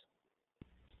folks.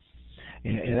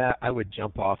 And I would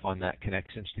jump off on that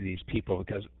connections to these people,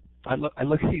 because I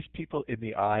look at these people in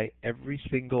the eye every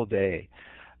single day.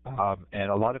 And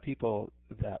a lot of people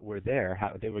that were there,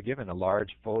 they were given a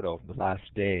large photo the last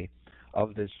day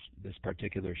of this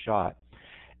particular shot.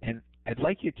 And I'd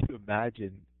like you to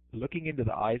imagine looking into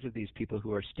the eyes of these people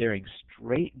who are staring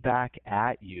straight back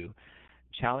at you,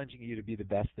 challenging you to be the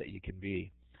best that you can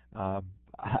be.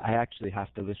 I actually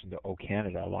have to listen to O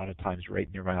Canada a lot of times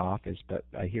right near my office, but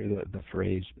I hear the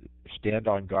phrase "stand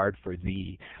on guard for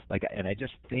thee," and I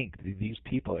just think these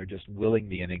people are just willing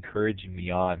me and encouraging me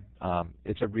on.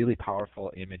 It's a really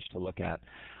powerful image to look at.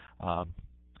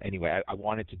 Anyway, I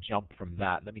wanted to jump from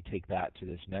that. Let me take that to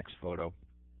this next photo,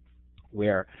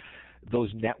 where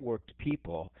those networked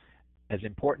people, as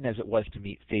important as it was to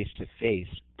meet face to face,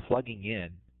 plugging in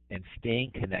and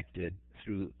staying connected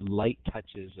through light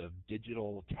touches of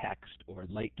digital text, or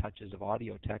light touches of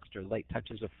audio text, or light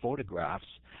touches of photographs,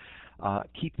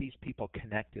 keep these people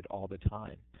connected all the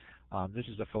time. This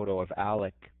is a photo of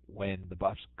Alec when the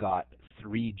bus got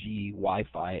 3G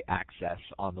Wi-Fi access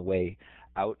on the way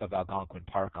out of Algonquin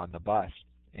Park on the bus,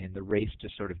 and the race to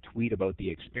sort of tweet about the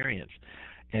experience.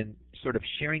 And sort of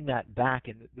sharing that back,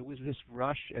 and there was this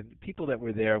rush, and people that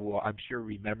were there will, I'm sure,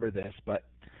 remember this, but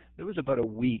there was about a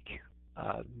week,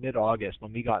 mid-August,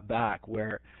 when we got back,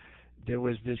 where there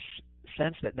was this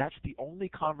sense that that's the only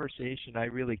conversation I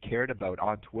really cared about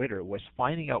on Twitter, was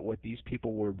finding out what these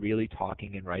people were really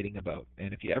talking and writing about.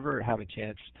 And if you ever have a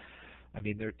chance, I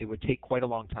mean, it would take quite a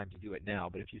long time to do it now,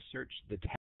 but if you search the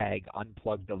tag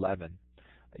Unplugged11,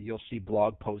 you'll see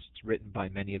blog posts written by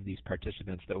many of these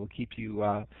participants that will keep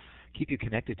you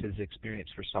connected to this experience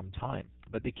for some time.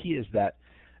 But the key is that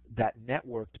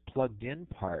networked, plugged-in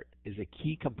part is a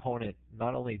key component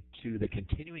not only to the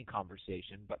continuing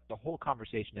conversation, but the whole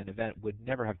conversation and event would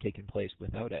never have taken place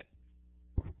without it.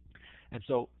 And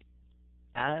so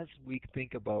as we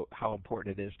think about how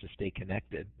important it is to stay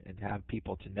connected and have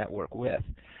people to network with,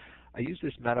 I use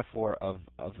this metaphor of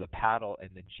the paddle and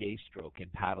the J-stroke in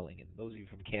paddling. And those of you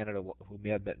from Canada who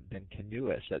may have been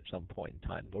canoeists at some point in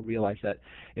time will realize that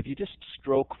if you just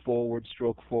stroke forward,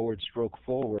 stroke forward, stroke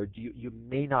forward, you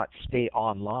may not stay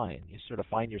on line. You sort of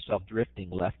find yourself drifting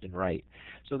left and right.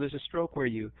 So there's a stroke where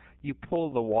you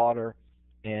pull the water,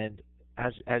 and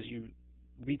as you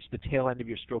reach the tail end of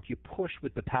your stroke, you push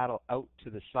with the paddle out to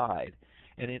the side.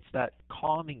 And it's that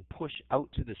calming push out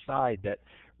to the side that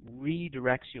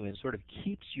redirects you and sort of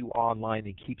keeps you online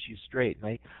and keeps you straight.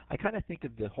 And I kind of think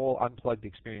of the whole Unplugged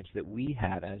experience that we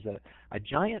had as a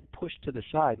giant push to the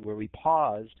side, where we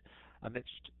paused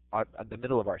amidst the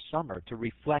middle of our summer to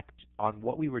reflect on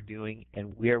what we were doing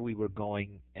and where we were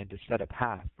going, and to set a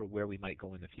path for where we might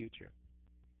go in the future.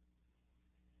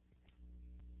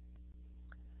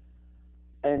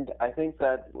 And I think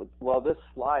that, well, this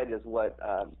slide is what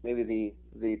maybe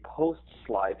the post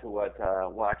slide to what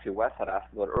actually Wes had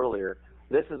asked about earlier.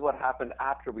 This is what happened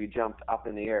after we jumped up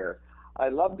in the air. I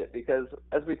loved it because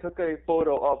as we took a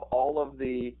photo of all of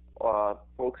the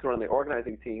folks who are on the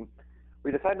organizing team,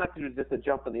 we decided not to do just a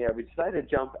jump in the air. We decided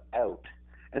to jump out.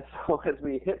 And so as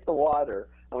we hit the water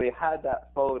and we had that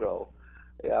photo,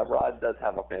 yeah, Rodd does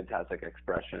have a fantastic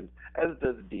expression, as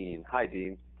does Dean. Hi,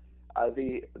 Dean.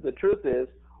 The truth is,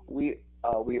 we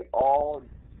all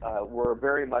were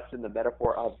very much in the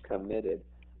metaphor of committed.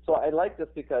 So I like this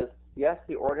because, yes,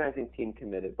 the organizing team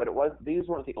committed, but these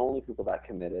weren't the only people that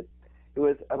committed. It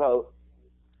was about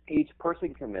each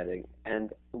person committing,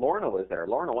 and Lorna was there.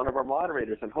 Lorna, one of our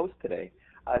moderators and hosts today,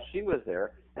 she was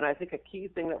there. And I think a key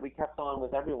thing that we kept on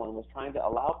with everyone was trying to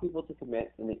allow people to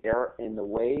commit in the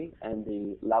way and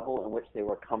the level in which they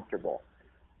were comfortable.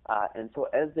 And so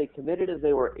as they committed as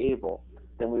they were able,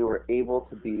 then we were able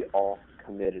to be all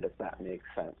committed, if that makes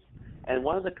sense. And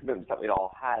one of the commitments that we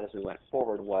all had as we went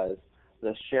forward was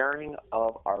the sharing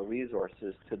of our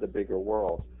resources to the bigger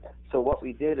world. So what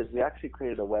we did is we actually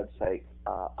created a website,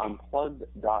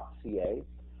 unplug'd.ca,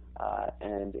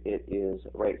 and it is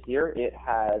right here. It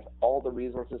has all the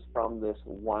resources from this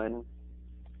one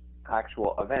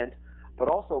actual event. But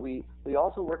also, we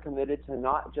also were committed to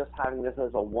not just having this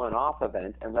as a one-off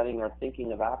event and letting our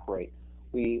thinking evaporate.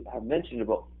 We have mentioned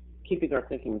about keeping our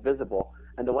thinking visible.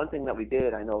 And the one thing that we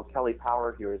did, I know Kelly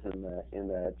Power here is in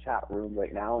the chat room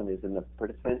right now and is in the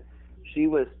participant. She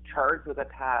was charged with a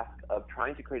task of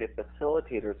trying to create a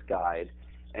facilitator's guide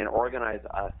and organize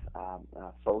us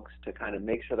folks to kind of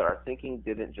make sure that our thinking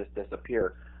didn't just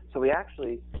disappear. So we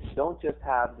actually don't just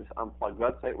have this Unplugged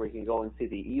website where you can go and see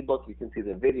the ebook, you can see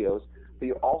the videos, but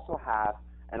you also have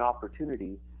an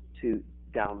opportunity to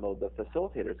download the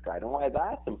Facilitator's Guide. And why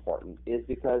that's important is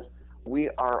because we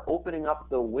are opening up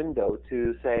the window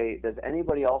to say, does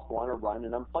anybody else want to run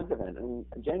an Unplugged event? And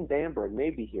Jen Danberg may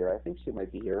be here, I think she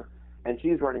might be here, and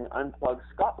she's running Unplugged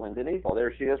Scotland in April.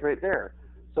 There she is right there.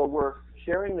 So we're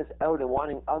sharing this out and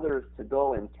wanting others to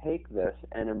go and take this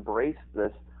and embrace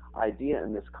this idea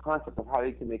and this concept of how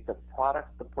you can make the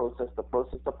product the process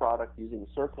the product, using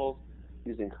circles,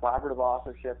 using collaborative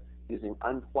authorship, using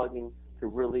unplugging to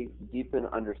really deepen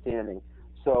understanding.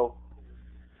 So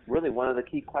really one of the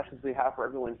key questions we have for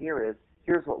everyone here is,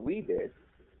 here's what we did.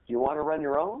 Do you want to run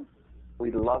your own?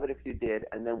 We'd love it if you did,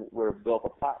 and then we've built a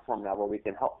platform now where we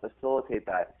can help facilitate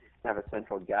that and have a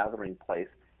central gathering place.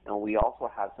 And we also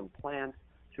have some plans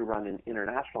to run an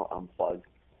international Unplugged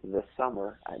this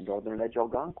summer at Northern Edge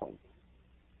Algonquin.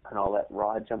 And I'll let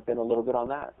Rodd jump in a little bit on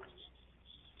that.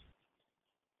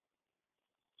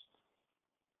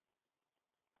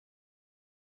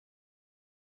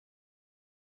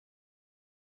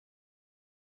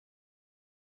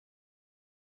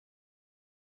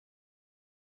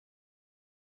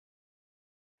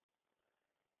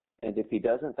 And if he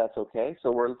doesn't, that's okay.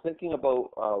 So we're thinking about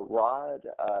Rodd.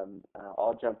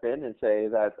 I'll jump in and say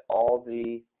that all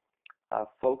the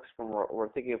folks we're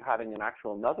thinking of having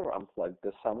another Unplugged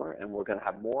this summer, and we're going to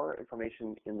have more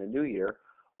information in the new year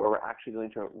where we're actually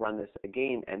going to run this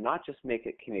again and not just make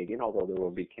it Canadian, although there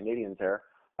will be Canadians there,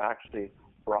 but actually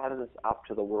broaden this up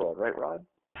to the world. Right, Rodd?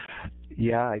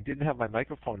 Yeah, I didn't have my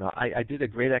microphone on. I did a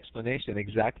great explanation,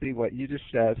 exactly what you just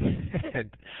said, and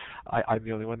I'm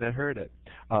the only one that heard it.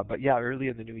 But yeah, early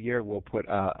in the new year, we'll put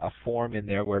a form in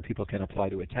there where people can apply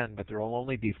to attend, but there will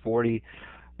only be 40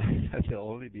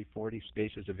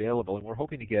 spaces available, and we're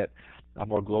hoping to get a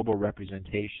more global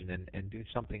representation and do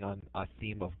something on a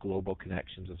theme of global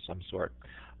connections of some sort.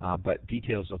 But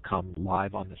details will come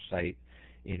live on the site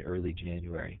in early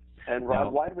January. And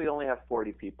Rodd, why do we only have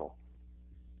 40 people?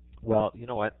 Well, you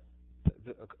know what?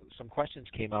 Some questions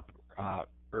came up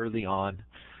early on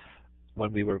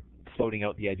when we were floating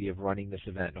out the idea of running this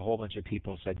event. And a whole bunch of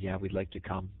people said, yeah, we'd like to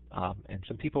come. And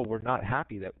some people were not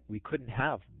happy that we couldn't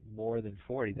have more than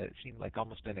 40, that it seemed like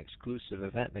almost an exclusive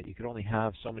event, that you could only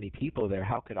have so many people there.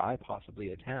 How could I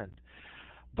possibly attend?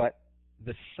 But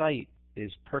the site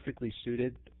is perfectly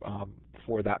suited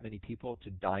for that many people to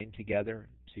dine together,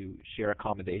 to share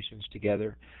accommodations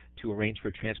together, to arrange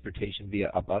for transportation via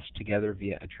a bus together,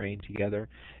 via a train together.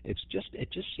 It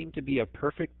just seemed to be a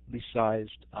perfectly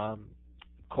sized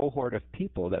cohort of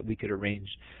people that we could arrange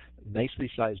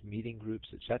nicely sized meeting groups,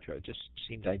 etc. It just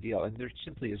seemed ideal, and there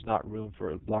simply is not room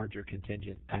for a larger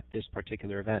contingent at this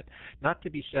particular event. Not to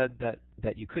be said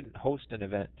that you couldn't host an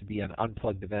event to be an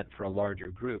unplugged event for a larger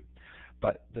group,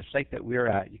 but the site that we're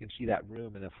at, you can see that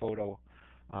room in the photo,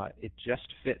 it just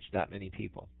fits that many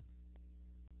people.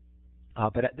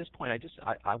 But at this point,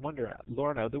 I wonder,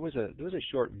 Lorna, there was a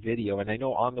short video, and I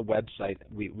know on the website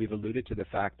we've alluded to the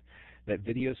fact that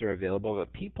videos are available,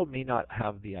 but people may not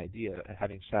have the idea,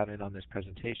 having sat in on this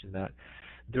presentation, that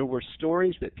there were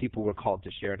stories that people were called to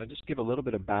share. And I'll just give a little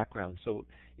bit of background. So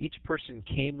each person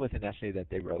came with an essay that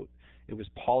they wrote. It was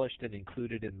polished and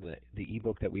included in the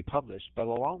ebook that we published. But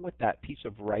along with that piece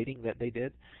of writing that they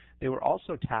did, they were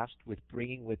also tasked with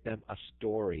bringing with them a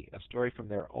story from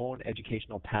their own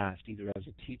educational past, either as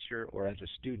a teacher or as a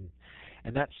student.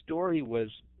 And that story was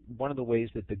one of the ways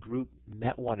that the group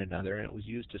met one another, and it was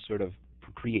used to sort of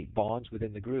create bonds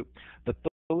within the group. But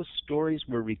those stories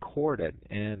were recorded,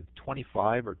 and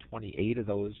 25 or 28 of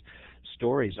those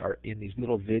stories are in these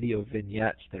little video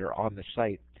vignettes that are on the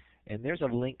site. And there's a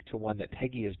link to one that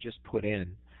Peggy has just put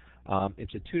in.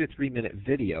 It's a 2 to 3 minute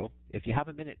video. If you have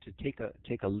a minute to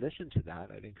take a listen to that,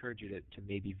 I'd encourage you to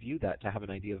maybe view that to have an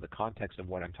idea of the context of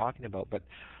what I'm talking about. But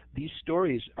these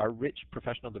stories are rich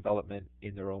professional development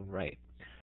in their own right.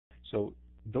 So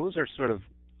those are sort of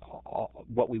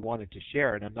what we wanted to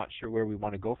share, and I'm not sure where we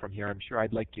want to go from here. I'm sure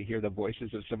I'd like to hear the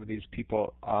voices of some of these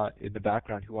people in the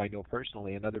background who I know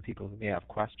personally, and other people who may have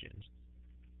questions.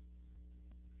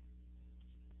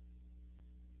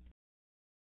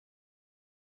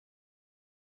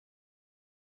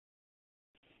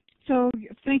 So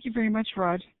thank you very much,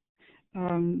 Rodd.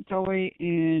 Zoe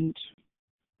and,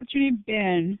 what's your name,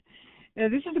 Ben?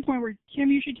 This is the point where Kim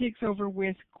usually takes over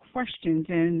with questions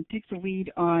and takes the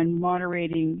lead on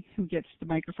moderating who gets the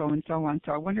microphone and so on.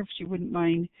 So I wonder if she wouldn't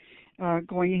mind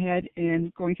going ahead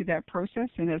and going through that process.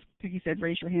 And as Peggy said,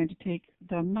 raise your hand to take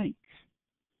the mic.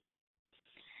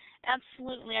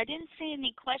 Absolutely. I didn't see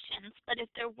any questions, but if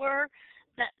there were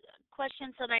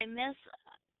questions that I missed,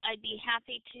 I'd be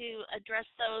happy to address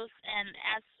those and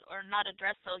ask, or not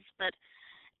address those, but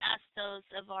ask those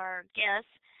of our guests.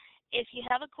 If you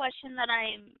have a question that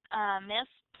I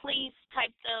missed, please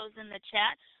type those in the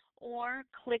chat or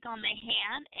click on the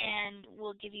hand and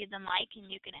we'll give you the mic and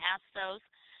you can ask those.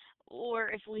 Or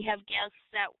if we have guests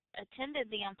that attended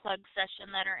the Unplugged session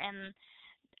that are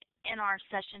in our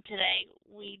session today,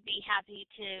 we'd be happy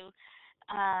to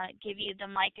give you the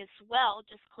mic as well.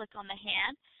 Just click on the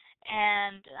hand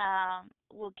and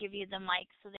we'll give you the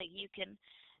mic so that you can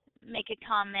make a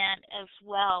comment as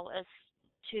well as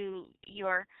to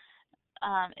your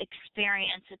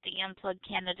experience at the Unplugged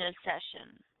Canada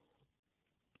session.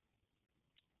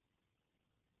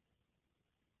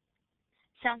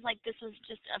 Sounds like this was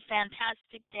just a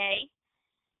fantastic day.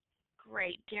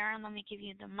 Great. Darren, let me give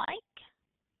you the mic.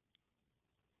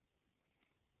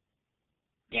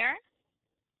 Darren?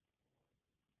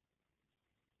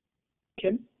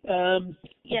 Kim?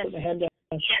 Yes. I put my hand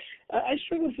down. I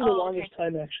struggled for the longest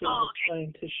time, actually,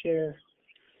 trying to share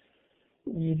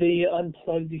the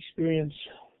Unplugged experience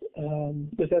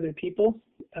with other people.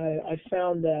 I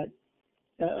found that,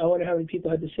 I wonder how many people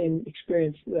had the same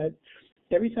experience, that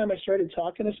every time I started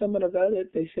talking to someone about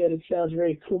it, they said it sounds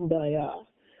very kumbaya.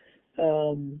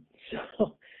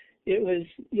 So it was,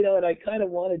 and I kind of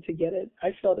wanted to get it.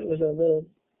 I felt it was a little,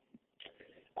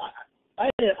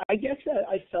 I guess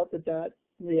I felt that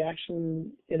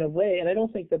reaction in a way, and I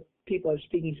don't think the people I was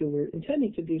speaking to were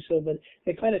intending to do so, but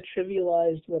it kind of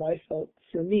trivialized what I felt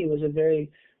for me was a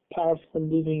very powerful and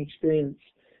moving experience.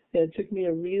 And it took me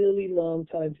a really long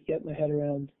time to get my head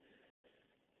around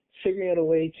figuring out a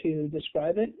way to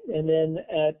describe it. And then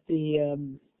at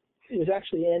it was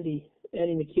actually Andy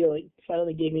McKeel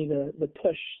finally gave me the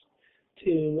push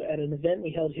to, at an event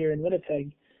we held here in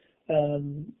Winnipeg, a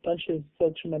bunch of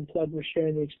folks from Unplugged were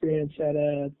sharing the experience at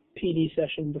a PD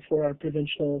session before our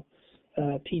provincial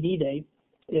PD day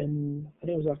in, I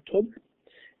think it was October.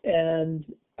 And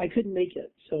I couldn't make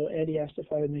it, so Andy asked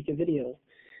if I would make a video.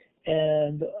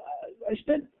 And I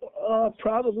spent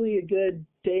probably a good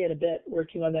day and a bit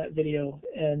working on that video,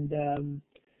 and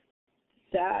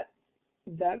that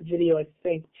video, I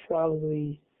think,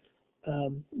 probably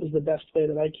was the best way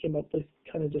that I came up with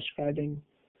kind of describing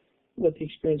what the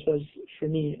experience was for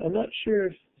me. I'm not sure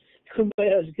if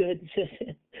Kumbaya is good.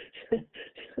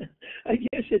 I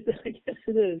guess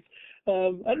it is. I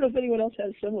don't know if anyone else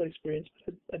has a similar experience,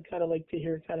 but I'd kind of like to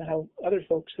hear kind of how other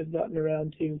folks have gotten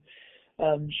around to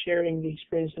sharing the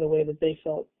experience in a way that they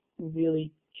felt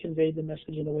really conveyed the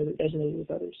message in a way that resonated with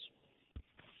others.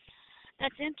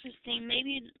 That's interesting.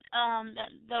 Maybe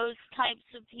those types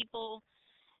of people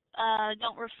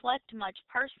don't reflect much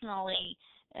personally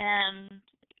and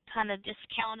kind of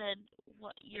discounted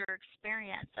what your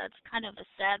experience. That's kind of a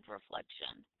sad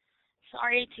reflection.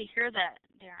 Sorry to hear that,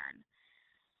 Darren.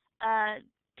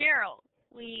 Daryl,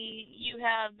 you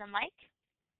have the mic.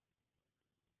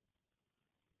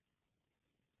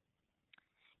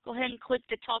 Go ahead and click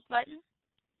the talk button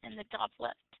in the top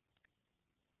left.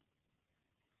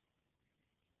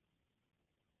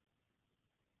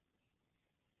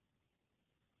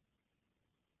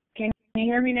 Can you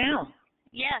hear me now?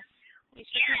 Yes, we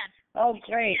sure can. Oh,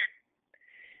 great.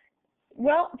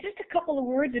 Well, just a couple of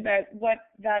words about what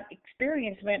that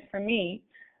experience meant for me.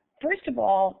 First of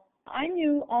all, I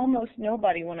knew almost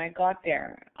nobody when I got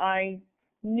there. I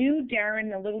knew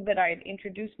Darren a little bit. I had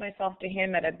introduced myself to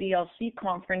him at a BLC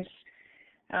conference,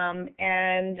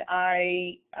 and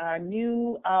I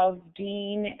knew of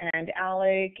Dean and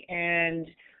Alec and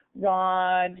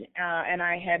Rodd, and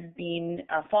I had been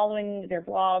following their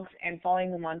blogs and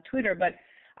following them on Twitter, but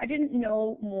I didn't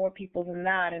know more people than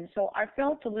that, and so I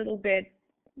felt a little bit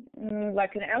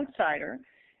like an outsider,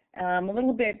 a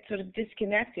little bit sort of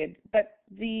disconnected, but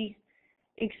the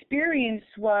experience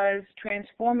was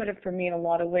transformative for me in a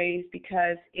lot of ways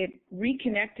because it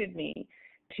reconnected me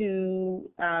to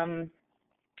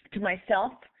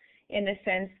myself, in the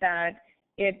sense that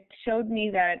it showed me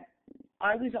that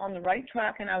I was on the right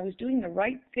track and I was doing the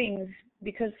right things,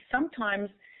 because sometimes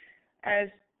as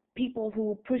people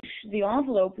who push the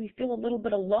envelope, we feel a little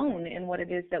bit alone in what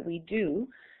it is that we do,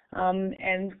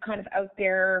 and kind of out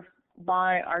there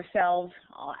by ourselves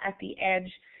at the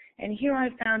edge. And here I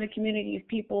found a community of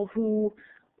people who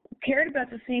cared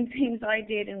about the same things I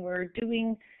did and were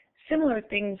doing similar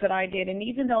things that I did. And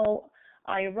even though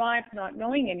I arrived not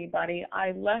knowing anybody,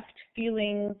 I left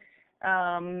feeling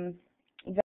that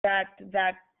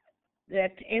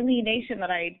alienation that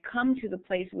I had come to the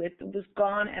place with was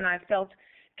gone, and I felt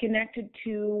connected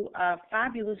to a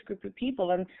fabulous group of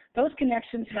people, and those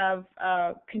connections have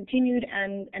continued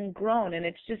and grown, and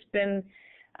it's just been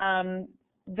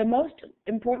the most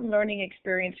important learning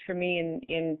experience for me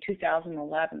in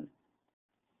 2011.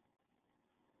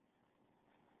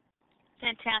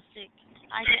 Fantastic.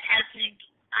 I can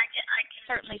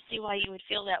certainly see why you would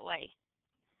feel that way.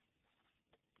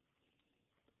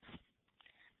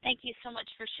 Thank you so much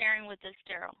for sharing with us,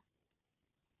 Daryl.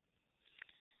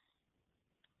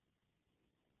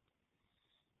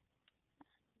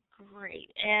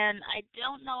 Great. And I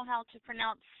don't know how to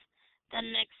pronounce the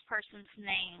next person's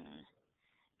name.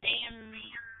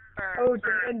 Danberg. Oh,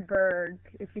 Danberg.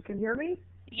 If you can hear me?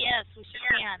 Yes, we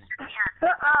sure can.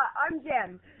 I'm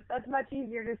Jen. That's much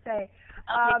easier to say.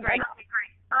 Okay, great.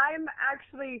 I'm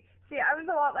actually, I was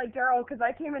a lot like Daryl because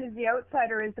I came in as the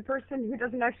outsider, as the person who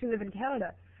doesn't actually live in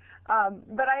Canada.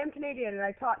 But I am Canadian, and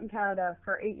I taught in Canada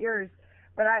for 8 years.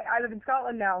 But I live in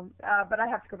Scotland now, but I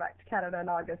have to go back to Canada in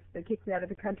August. They kicked me out of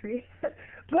the country. But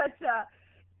so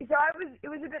it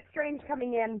was a bit strange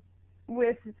coming in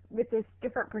with this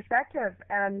different perspective.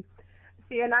 And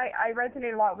I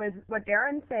resonate a lot with what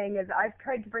Darren's saying. Is I've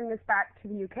tried to bring this back to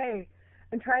the UK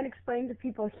and try and explain to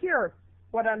people here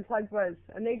what Unplugged was,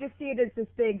 and they just see it as this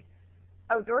big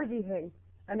outdoorsy thing.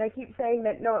 And I keep saying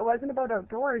that no, it wasn't about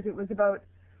outdoors. It was about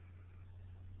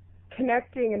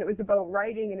connecting, and it was about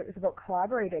writing, and it was about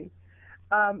collaborating.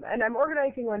 And I'm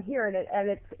organizing one here, and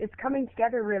it's coming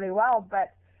together really well.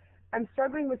 But I'm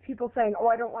struggling with people saying, "Oh,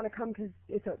 I don't want to come because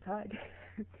it's outside."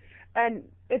 And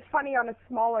it's funny, on a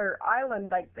smaller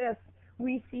island like this,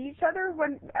 we see each other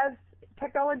as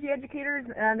technology educators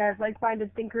and as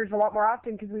like-minded thinkers a lot more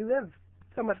often because we live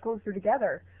so much closer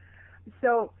together.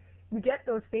 So we get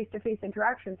those face-to-face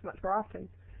interactions much more often.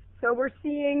 So we're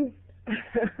seeing.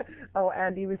 Oh,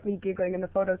 Andy with me giggling in the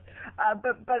photos.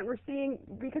 But we're seeing,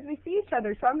 because we see each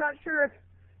other, so I'm not sure if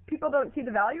people don't see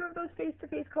the value of those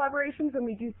face-to-face collaborations when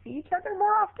we do see each other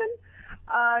more often.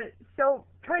 So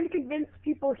trying to convince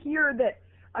people here that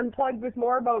Unplugged was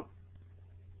more about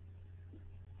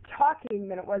talking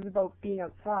than it was about being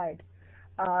outside.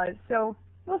 So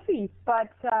we'll see.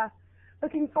 But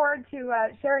looking forward to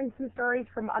sharing some stories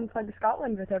from Unplugged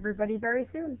Scotland with everybody very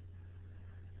soon.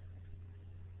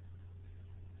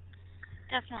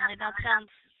 Definitely. That sounds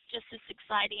just as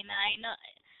exciting. And I know,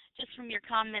 just from your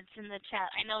comments in the chat,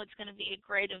 I know it's going to be a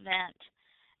great event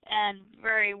and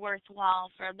very worthwhile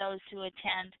for those who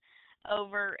attend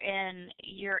over in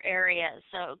your area.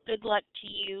 So good luck to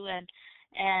you and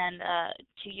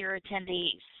to your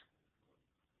attendees.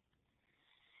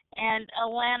 And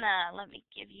Alana, let me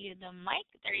give you the mic.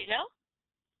 There you go.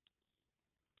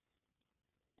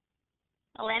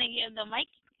 Alana, you have the mic.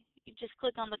 You just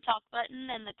click on the talk button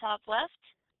in the top left.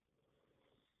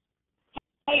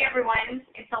 Hey everyone,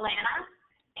 it's Alana.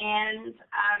 And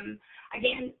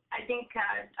again, I think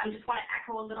I just want to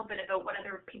echo a little bit about what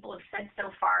other people have said so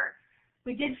far.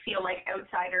 We did feel like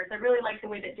outsiders. I really like the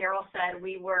way that Daryl said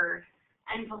we were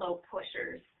envelope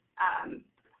pushers,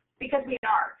 because we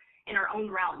are in our own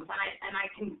realms. And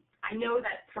I know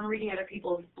that from reading other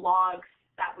people's blogs,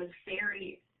 that was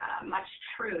very much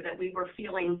true, that we were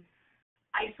feeling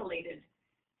isolated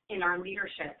in our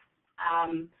leadership.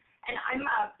 And I'm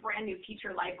a brand new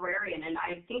teacher librarian, and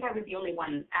I think I was the only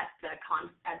one at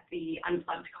the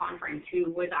Unplugged conference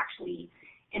who was actually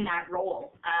in that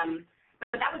role.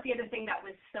 But that was the other thing that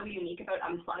was so unique about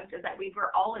Unplugged, is that we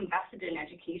were all invested in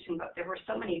education, but there were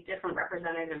so many different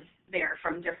representatives there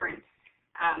from different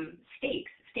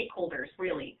stakeholders,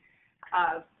 really,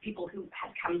 people who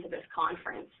had come to this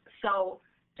conference. So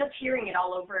just hearing it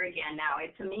all over again now,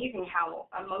 it's amazing how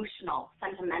emotional,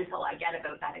 sentimental I get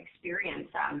about that experience.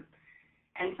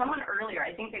 And someone earlier,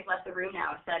 I think they've left the room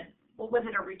now, said, well, was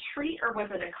it a retreat or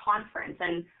was it a conference?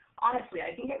 And honestly,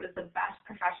 I think it was the best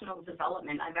professional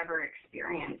development I've ever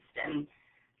experienced. And,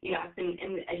 you know, I've been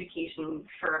in education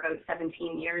for about 17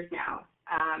 years now.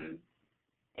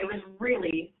 It was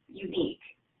really unique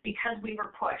because we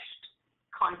were pushed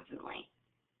constantly.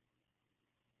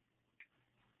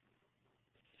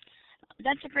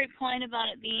 That's a great point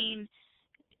about it being,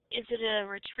 is it a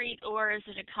retreat or is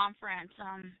it a conference,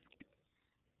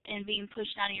 and being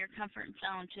pushed out of your comfort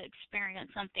zone to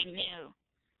experience something new.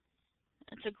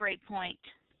 That's a great point.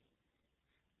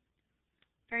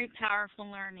 Very powerful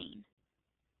learning.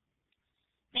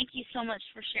 Thank you so much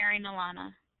for sharing,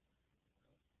 Alana.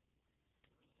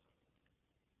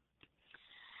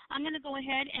 I'm going to go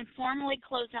ahead and formally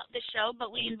close out the show, but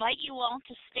we invite you all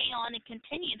to stay on and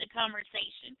continue the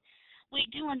conversation. We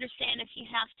do understand if you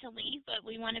have to leave, but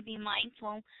we want to be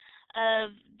mindful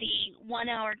of the 1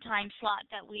 hour time slot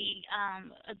that we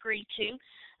agreed to.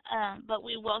 but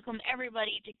we welcome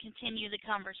everybody to continue the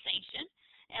conversation,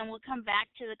 and we'll come back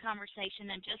to the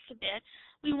conversation in just a bit.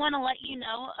 We want to let you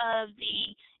know of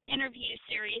the interview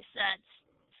series that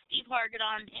Steve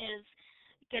Hargadon is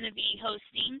going to be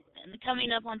hosting. And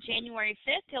coming up on January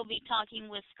 5th, he'll be talking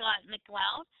with Scott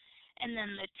McLeod, and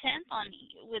then the 10th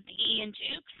with Ian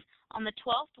Jukes, on the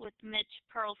 12th with Mitch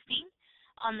Pearlstein,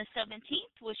 on the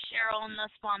 17th with Cheryl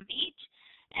Nussbaum Beach,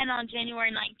 and on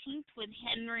January 19th with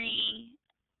Henry,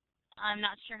 I'm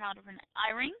not sure how to pronounce,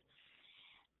 Eyring.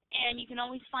 And you can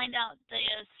always find out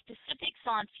the specifics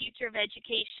on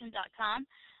futureofeducation.com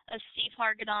of Steve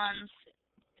Hargadon's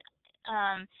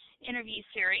interview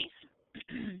series.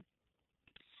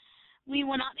 We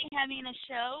will not be having a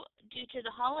show due to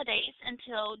the holidays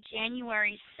until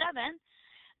January 7th,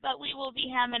 but we will be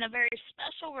having a very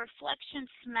special Reflection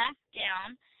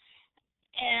Smackdown,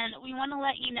 and we want to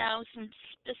let you know some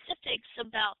specifics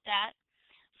about that.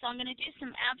 So I'm going to do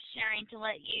some app sharing to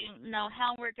let you know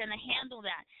how we're going to handle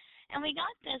that. And we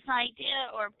got this idea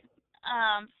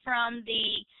from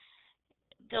the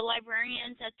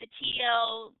librarians at the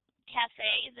TL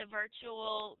Cafe, the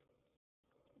virtual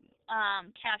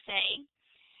cafe.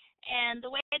 And the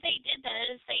way they did that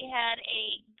is they had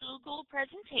a Google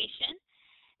presentation,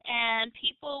 and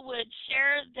people would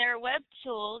share their web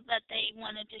tools that they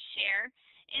wanted to share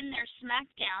in their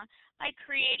Smackdown by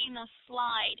creating a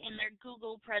slide in their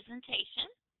Google presentation.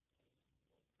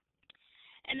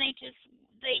 And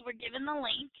they were given the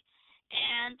link,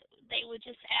 and they would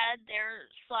just add their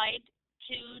slide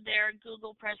to their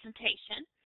Google presentation.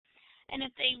 And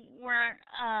if they were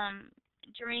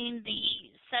during the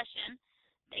session,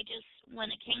 they just, when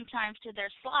it came time to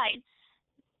their slide,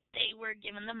 they were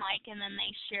given the mic and then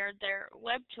they shared their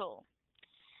web tool.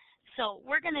 So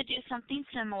we're going to do something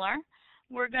similar.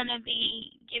 We're going to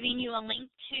be giving you a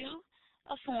link to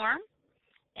a form,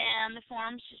 and the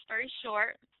form's just very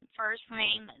short, first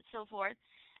name and so forth,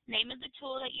 name of the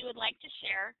tool that you would like to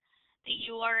share, the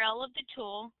URL of the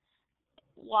tool,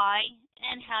 why,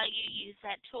 and how you use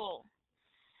that tool.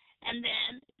 And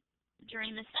then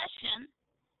during the session,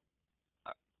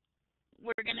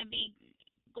 we're going to be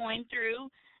going through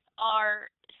our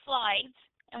slides,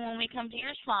 and when we come to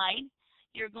your slide,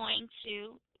 you're going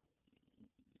to,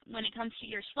 when it comes to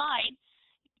your slide,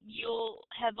 you'll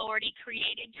have already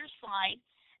created your slide,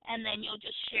 and then you'll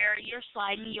just share your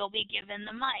slide and you'll be given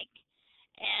the mic.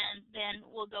 And then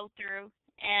we'll go through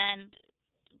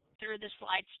the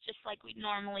slides just like we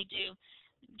normally do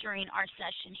during our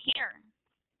session here.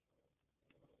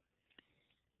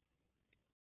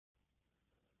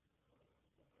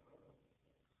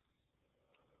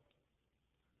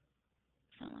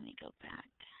 So let me go back.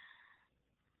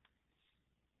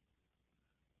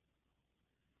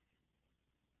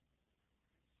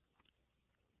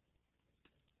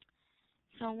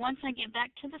 So once I get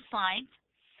back to the slides,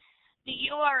 the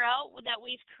URL that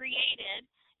we've created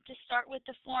to start with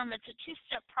the form, it's a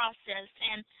two-step process,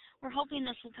 and we're hoping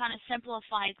this will kind of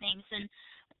simplify things. And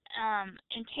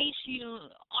in case you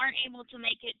aren't able to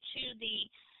make it to the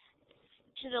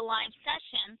live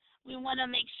session, we want to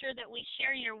make sure that we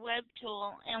share your web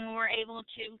tool and we're able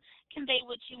to convey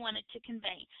what you want it to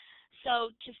convey. So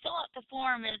to fill out the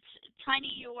form, it's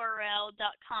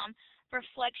tinyurl.com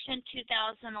reflection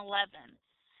 2011.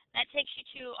 That takes you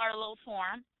to our little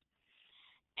form.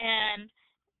 And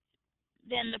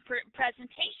then the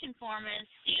presentation form is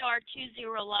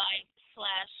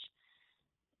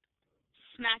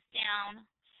cr20live/smackdown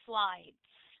slides.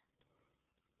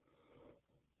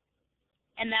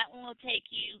 And that will take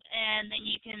you, and then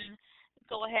you can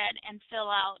go ahead and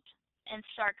fill out and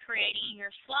start creating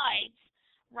your slides.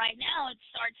 Right now it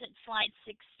starts at slide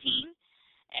 16,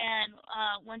 and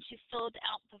once you've filled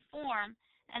out the form,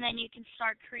 and then you can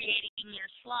start creating your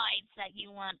slides that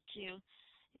you want to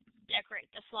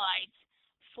decorate the slides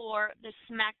for the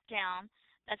Smackdown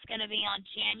that's going to be on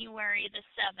January the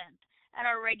 7th at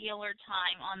our regular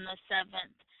time on the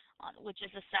 7th, which is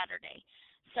a Saturday.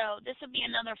 So this will be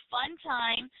another fun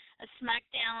time, a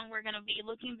Smackdown. We're going to be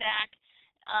looking back,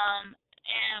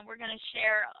 and we're going to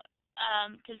share,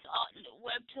 because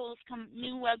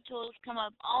new web tools come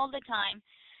up all the time,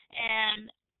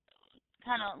 and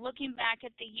kind of looking back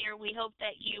at the year, we hope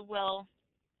that you will.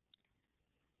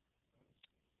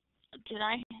 Did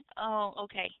I? Oh,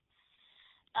 okay.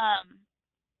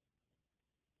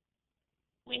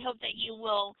 We hope that you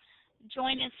will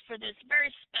join us for this very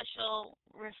special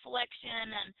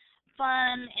reflection and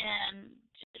fun and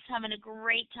just having a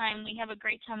great time. We have a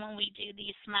great time when we do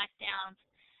these Smackdowns,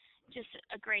 just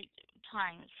a great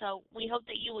time. So we hope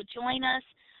that you will join us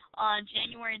on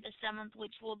January the 7th,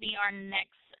 which will be our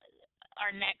next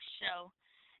show.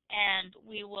 and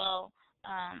we will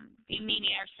be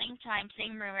meeting at our same time,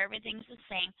 same room, everything's the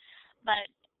same, but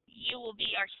you will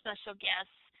be our special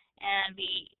guests and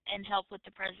help with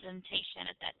the presentation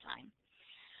at that time.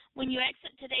 When you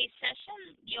exit today's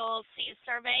session, you'll see a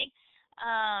survey.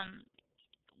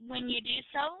 When you do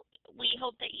so, we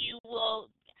hope that you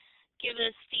will give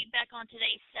us feedback on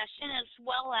today's session as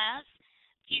well as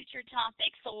future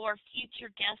topics or future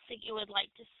guests that you would like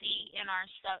to see in our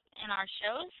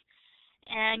shows.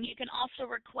 And you can also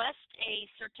request a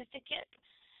certificate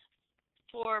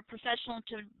for professional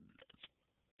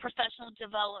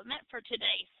development for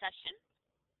today's session.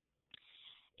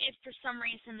 If for some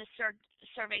reason the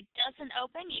survey doesn't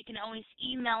open, you can always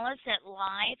email us at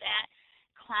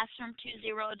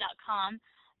live@classroom20.com,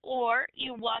 or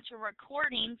you watch a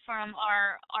recording from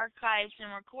our archives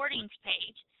and recordings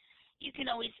page. You can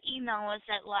always email us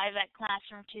at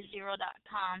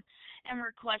live@classroom20.com and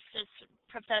request this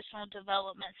professional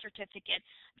development certificate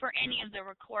for any of the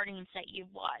recordings that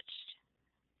you've watched.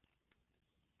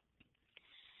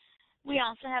 We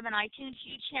also have an iTunes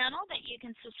U channel that you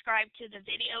can subscribe to the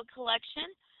video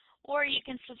collection, or you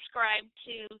can subscribe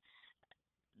to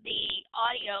the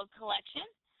audio collection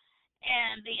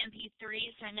and the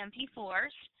MP3s and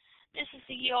MP4s. This is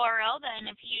the URL, and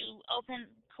if you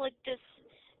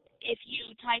if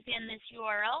you type in this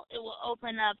URL, it will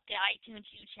open up the iTunes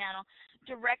U channel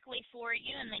directly for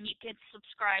you, and then you can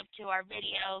subscribe to our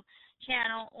video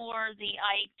channel or the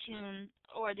iTunes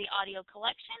or the audio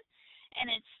collection. And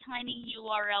it's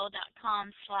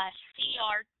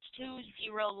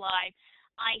tinyurl.com/cr20live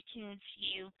iTunes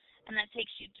U, and that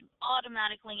takes you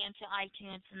automatically into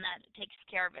iTunes, and that takes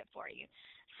care of it for you.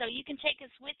 So you can take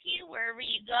us with you wherever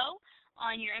you go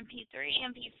on your MP3,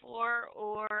 MP4,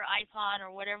 or iPod,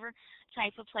 or whatever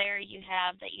type of player you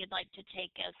have that you'd like to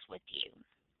take us with you.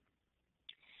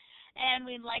 And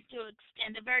we'd like to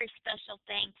extend a very special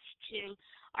thanks to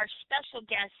our special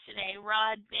guests today,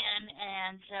 Rodd, Ben,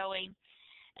 and Zoe,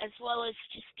 as well as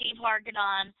to Steve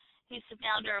Hargadon, who's the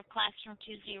founder of Classroom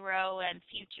 2.0 and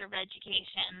Future of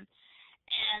Education.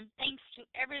 And thanks to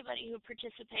everybody who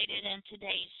participated in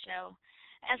today's show,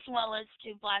 as well as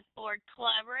to Blackboard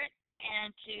Collaborate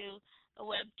and to the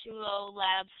Web 2.0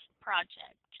 Labs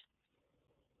project.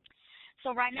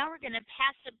 So right now we're going to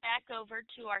pass it back over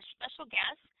to our special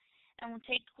guest, and we'll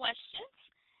take questions.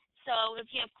 So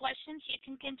if you have questions, you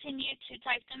can continue to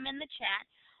type them in the chat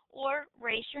or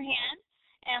raise your hand,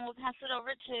 and we'll pass it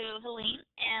over to Helene.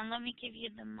 And let me give you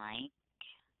the mic.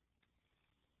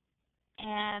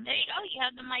 And there you go. You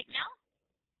have the mic now.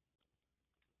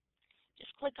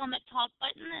 Just click on the talk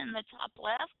button in the top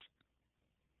left.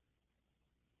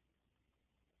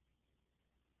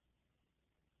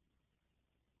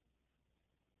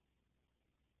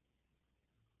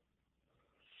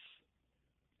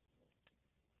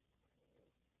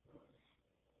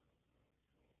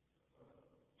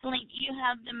 Helene, you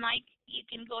have the mic. You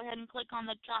can go ahead and click on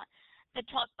the talk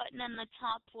button in the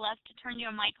top left to turn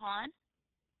your mic on.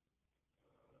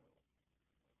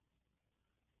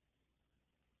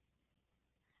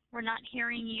 We're not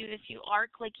hearing you if you are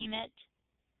clicking it.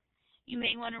 You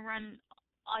may want to run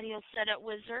Audio Setup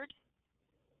Wizard.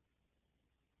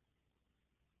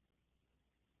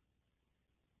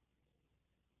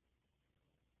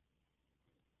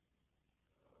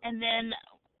 And then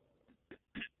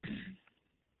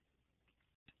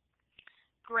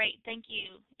great, thank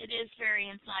you. It is very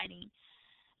exciting.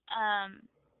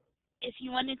 If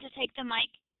you wanted to take the mic,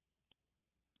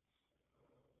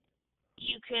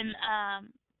 you can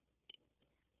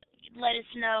let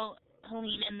us know,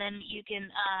 Helene, and then you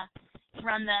can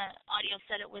run the Audio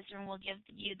Setup Wizard and we'll give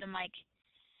you the mic.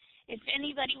 If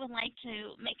anybody would like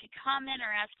to make a comment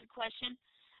or ask a question,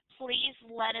 please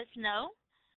let us know.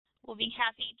 We'll be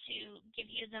happy to give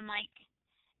you the mic,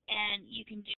 and you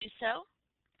can do so.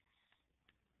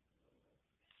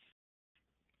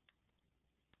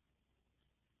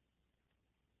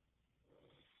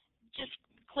 Just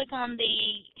click on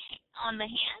the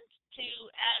hand to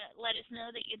let us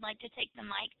know that you'd like to take the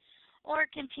mic, or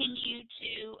continue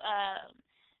to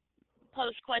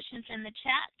post questions in the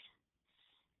chat.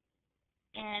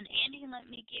 And Andy, let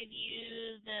me give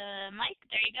you the mic.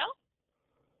 There you go.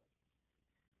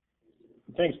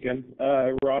 Thanks, Kim.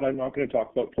 Rodd, I'm not going to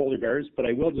talk about polar bears, but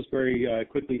I will just very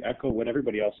quickly echo what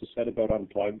everybody else has said about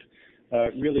Unplugged.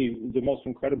 Really, the most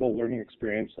incredible learning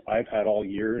experience I've had all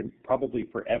year and probably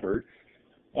forever.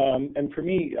 And for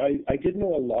me, I did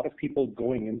know a lot of people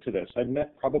going into this. I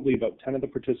met probably about 10 of the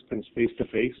participants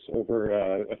face-to-face over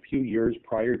a few years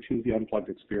prior to the Unplugged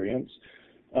experience.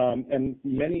 And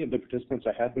many of the participants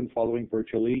I had been following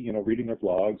virtually, reading their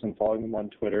blogs and following them on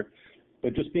Twitter.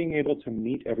 But just being able to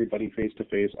meet everybody face to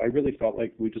face, I really felt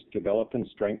like we just developed and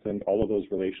strengthened all of those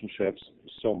relationships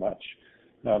so much.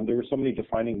 There were so many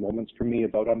defining moments for me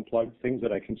about Unplugged, things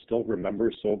that I can still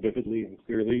remember so vividly and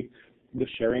clearly. The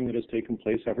sharing that has taken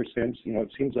place ever since,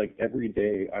 it seems like every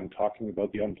day I'm talking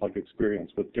about the Unplugged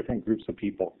experience with different groups of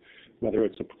people, whether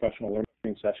it's a professional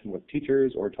learning session with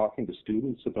teachers or talking to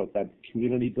students about that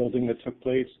community building that took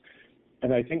place.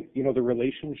 And I think, the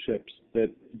relationships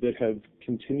that have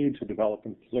continued to develop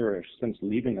and flourish since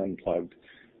leaving Unplugged,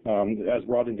 as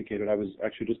Rodd indicated, I was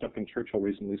actually just up in Churchill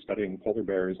recently studying polar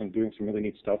bears and doing some really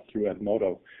neat stuff through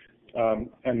Edmodo.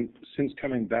 And since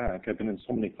coming back, I've been in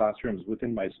so many classrooms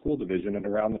within my school division and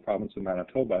around the province of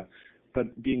Manitoba,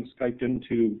 but being Skyped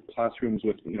into classrooms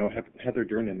with, Heather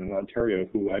Durnan in Ontario,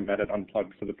 who I met at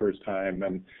Unplugged for the first time,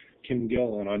 and Kim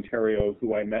Gill in Ontario,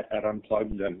 who I met at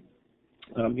Unplugged, and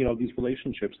these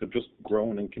relationships have just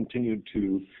grown and continued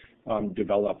to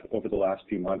develop over the last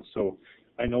few months. So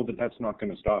I know that that's not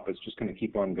going to stop. It's just going to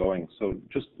keep on going. So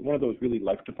just one of those really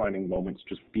life-defining moments,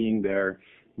 just being there,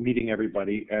 meeting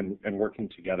everybody, and working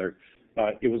together.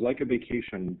 It was like a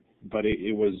vacation, but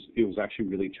it was actually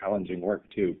really challenging work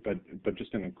too, but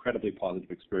just an incredibly positive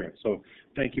experience. So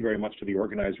thank you very much to the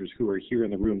organizers who are here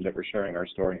in the room that were sharing our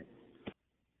story.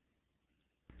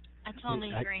 I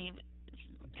totally agree.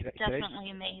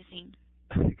 Definitely amazing.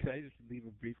 Can I just leave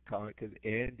a brief comment? Because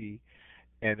Andy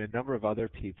and a number of other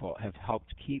people have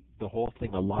helped keep the whole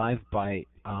thing alive by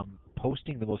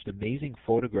posting the most amazing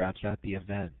photographs at the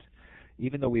event.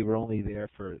 Even though we were only there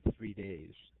for 3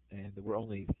 days, and there were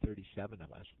only 37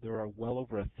 of us, there are well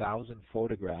over 1,000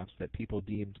 photographs that people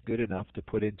deemed good enough to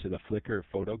put into the Flickr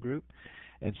photo group.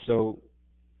 And so,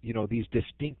 these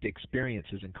distinct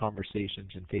experiences and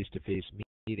conversations and face-to-face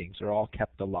meetings are all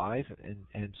kept alive,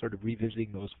 and sort of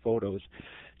revisiting those photos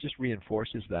just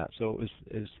reinforces that. So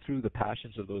it was through the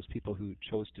passions of those people who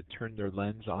chose to turn their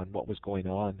lens on what was going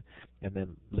on and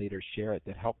then later share it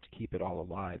that helped keep it all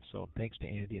alive. So thanks to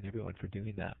Andy and everyone for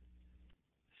doing that.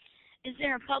 Is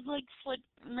there a public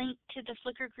link to the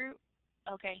Flickr group?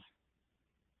 Okay.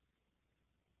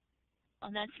 Oh,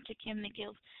 that's to Kim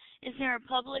McGill. Is there a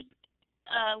public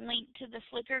link to the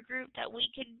Flickr group that we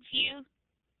could view?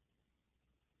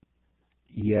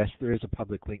 Yes, there is a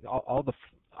public link.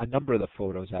 A number of the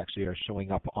photos actually are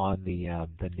showing up on the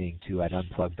Ning too at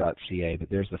unplug'd.ca, but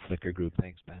there's the Flickr group.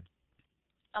 Thanks, Ben.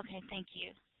 Okay, thank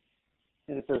you.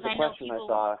 And if there's a question I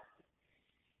saw,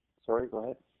 sorry, go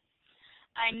ahead.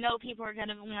 I know people are going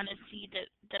to want to see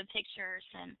the pictures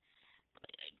and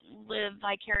live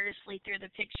vicariously through the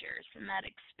pictures and that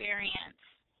experience.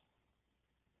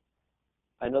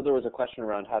 I know there was a question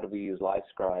around how do we use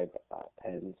LiveScribe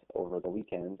pens over the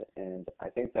weekend, and I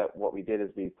think that what we did is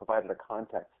we provided a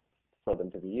context for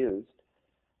them to be used.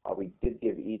 We did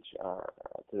give each,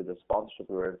 through the sponsorship,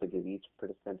 we were able to give each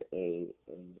participant a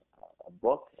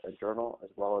book, a journal,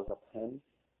 as well as a pen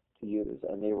to use,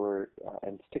 and they were,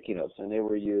 and sticky notes, and they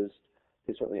were used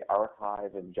to certainly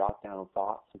archive and jot down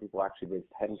thoughts. Some people actually did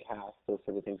pen casts, those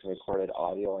sort of things, and recorded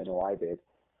audio. I know I did.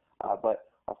 But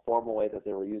a formal way that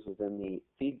they were used within the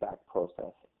feedback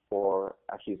process for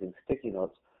actually using sticky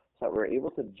notes, so that we're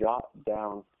able to jot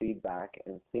down feedback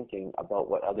and thinking about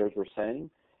what others were saying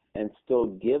and still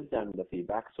give them the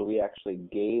feedback. So we actually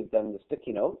gave them the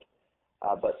sticky note,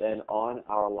 but then on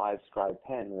our LiveScribe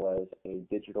pen was a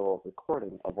digital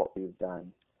recording of what we've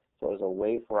done. So it was a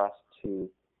way for us to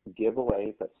give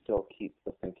away but still keep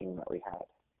the thinking that we had.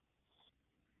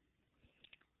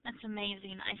 That's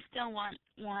amazing. I still want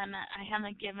one. I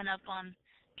haven't given up on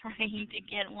trying to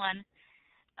get one.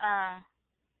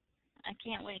 I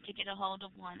can't wait to get a hold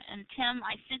of one. And Tim,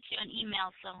 I sent you an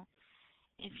email, so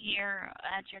if you're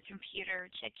at your computer,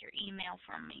 check your email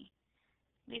from me.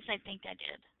 At least I think I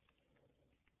did.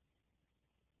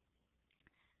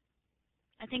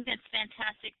 I think that's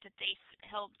fantastic that they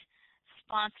helped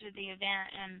sponsor the event,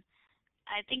 and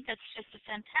I think that's just a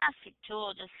fantastic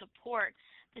tool to support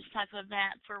this type of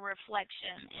event for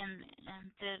reflection and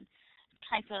the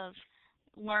type of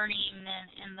learning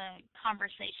and the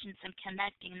conversations and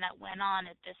connecting that went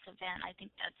on at this event. I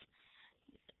think that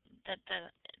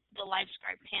the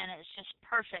LiveScribe pen is just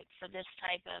perfect for this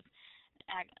type of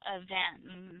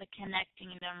event, and the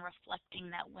connecting and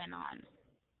reflecting that went on.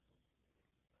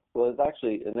 Well, it's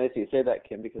actually nice you say that,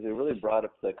 Kim, because it really brought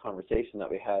up the conversation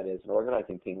that we had as an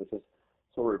organizing team, which is,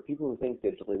 so we're people who think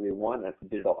digitally, we want a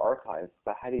digital archive,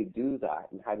 but how do you do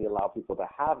that, and how do you allow people to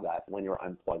have that when you're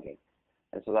unplugging?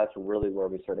 And so that's really where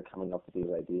we started coming up with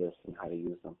these ideas and how to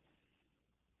use them.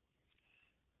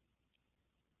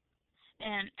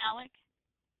 And Alec?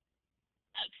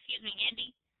 Excuse me,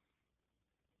 Andy?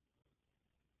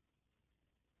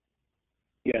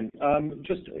 again.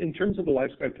 Just in terms of the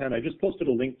LiveScribe pen, I just posted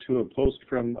a link to a post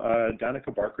from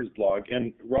Danica Barker's blog,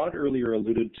 and Rodd earlier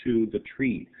alluded to the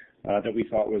tree that we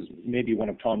thought was maybe one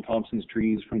of Tom Thompson's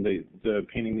trees from the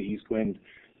painting The East Wind.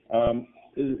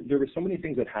 There were so many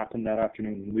things that happened that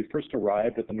afternoon. When we first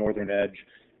arrived at the northern edge,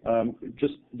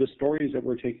 just the stories that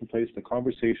were taking place, the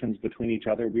conversations between each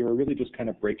other, we were really just kind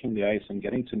of breaking the ice and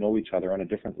getting to know each other on a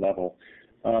different level.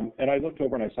 And I looked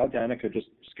over and I saw Danica just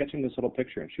sketching this little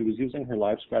picture, and she was using her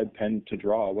LiveScribe pen to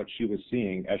draw what she was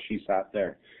seeing as she sat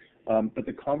there. But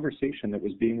the conversation that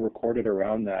was being recorded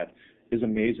around that is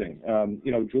amazing.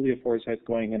 You know, Julia Forsyth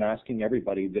going and asking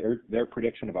everybody their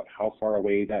prediction about how far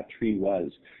away that tree was.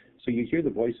 So you hear the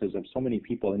voices of so many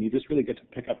people, and you just really get to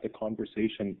pick up the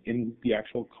conversation in the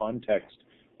actual context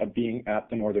of being at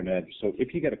the northern edge. So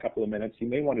if you get a couple of minutes, you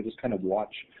may want to just kind of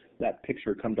watch that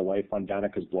picture come to life on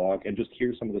Danica's blog and just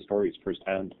hear some of the stories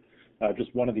firsthand.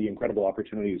 Just one of the incredible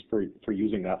opportunities for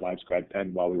using that LiveScribe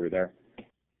pen while we were there.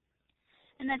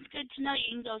 And that's good to know. You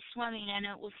can go swimming and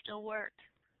it will still work.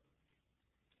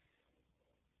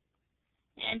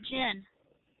 And Jen.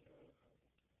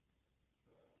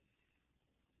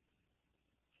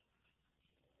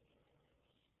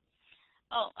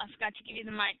 Oh, I forgot to give you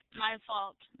the mic. My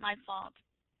fault.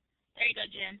 There you go,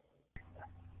 Jen.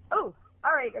 Oh,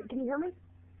 all right. Can you hear me?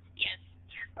 Yes.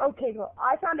 Okay, well,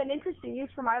 I found an interesting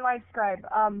use for my LiveScribe.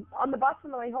 On the bus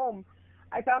on the way home,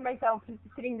 I found myself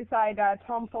sitting beside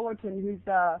Tom Fullerton, who's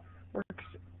works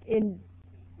in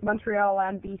Montreal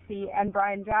and BC, and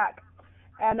Brian Jack.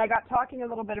 And I got talking a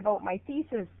little bit about my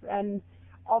thesis, and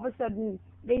all of a sudden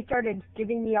they started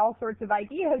giving me all sorts of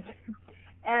ideas.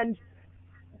 And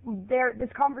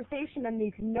this conversation and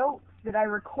these notes that I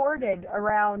recorded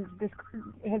around this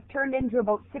has turned into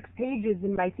about 6 pages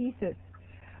in my thesis.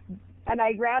 And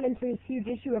I ran into this huge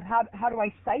issue of how do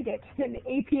I cite it in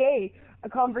APA, a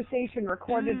conversation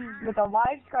recorded with a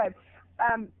LiveScribe.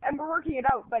 And we're working it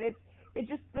out, but it's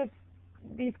just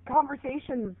these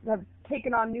conversations have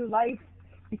taken on new life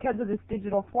because of this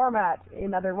digital format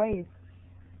in other ways.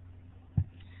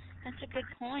 That's a good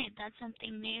point. That's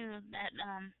something new that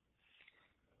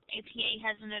APA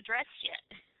hasn't addressed yet.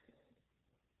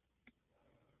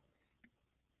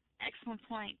 Excellent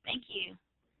point. Thank you.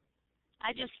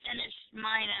 I just finished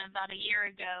mine about a year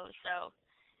ago, so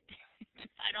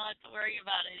I don't have to worry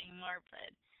about it anymore,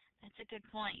 but that's a good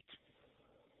point.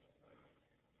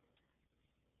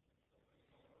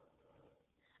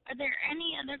 Are there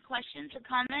any other questions or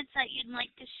comments that you'd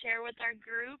like to share with our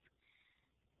group?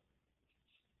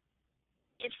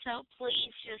 If so,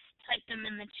 please just type them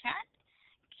in the chat.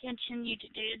 Continue to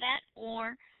do that,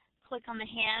 or click on the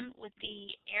hand with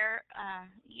the arrow.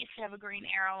 Used to have a green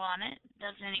arrow on it.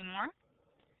 Doesn't anymore.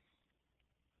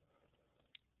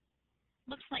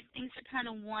 Looks like things are kind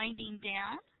of winding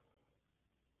down.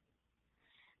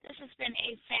 This has been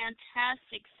a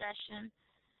fantastic session.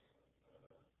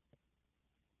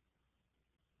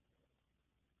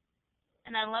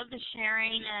 And I love the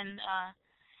sharing, and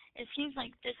it seems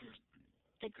like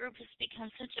the group has become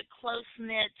such a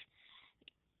close-knit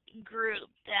group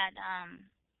that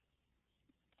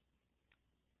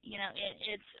you know,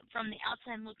 it's from the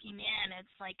outside looking in,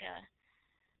 it's like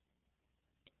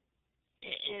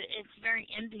it's very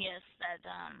envious that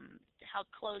how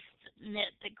close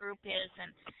knit the group is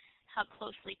and how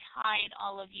closely tied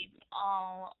all of you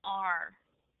all are.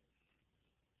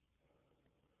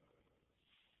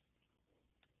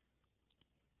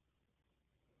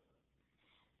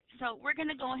 So we're going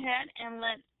to go ahead and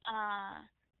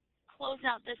close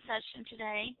out this session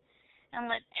today and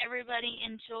let everybody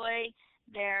enjoy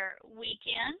their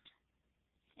weekend.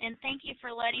 And thank you for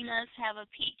letting us have a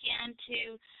peek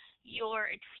into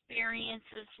your experience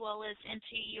as well as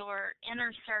into your inner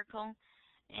circle,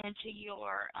 into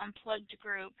your Unplugged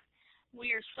group.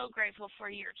 We are so grateful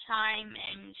for your time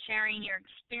and sharing your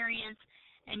experience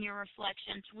and your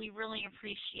reflections. We really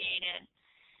appreciate it.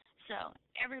 So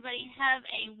everybody have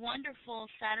a wonderful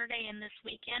Saturday and this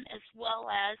weekend, as well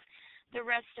as the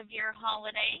rest of your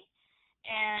holiday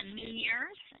and New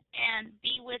Year's. And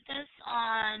be with us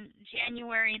on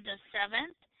January the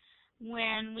 7th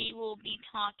when we will be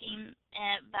talking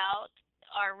about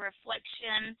our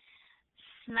reflection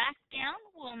smackdown,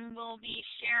 when we'll be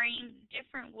sharing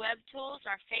different web tools,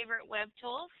 our favorite web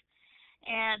tools.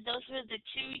 And those are the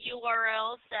 2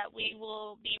 URLs that we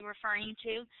will be referring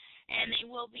to, and they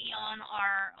will be on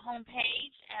our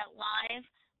homepage at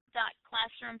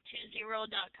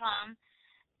live.classroom20.com.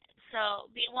 So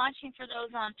be watching for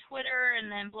those on Twitter, and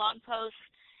then blog posts.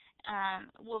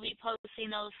 We'll be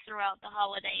posting those throughout the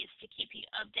holidays to keep you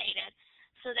updated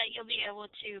so that you'll be able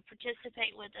to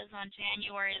participate with us on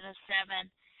January the 7th.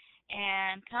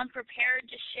 And come prepared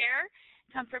to share.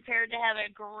 Come prepared to have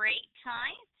a great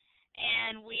time.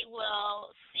 And we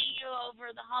will see you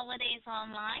over the holidays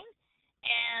online.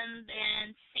 And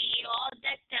then see you all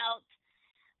decked out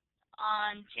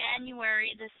on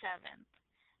January the 7th.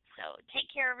 So take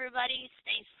care, everybody.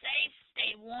 Stay safe,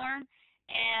 stay warm,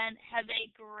 and have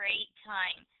a great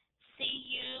time. See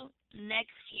you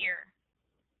next year.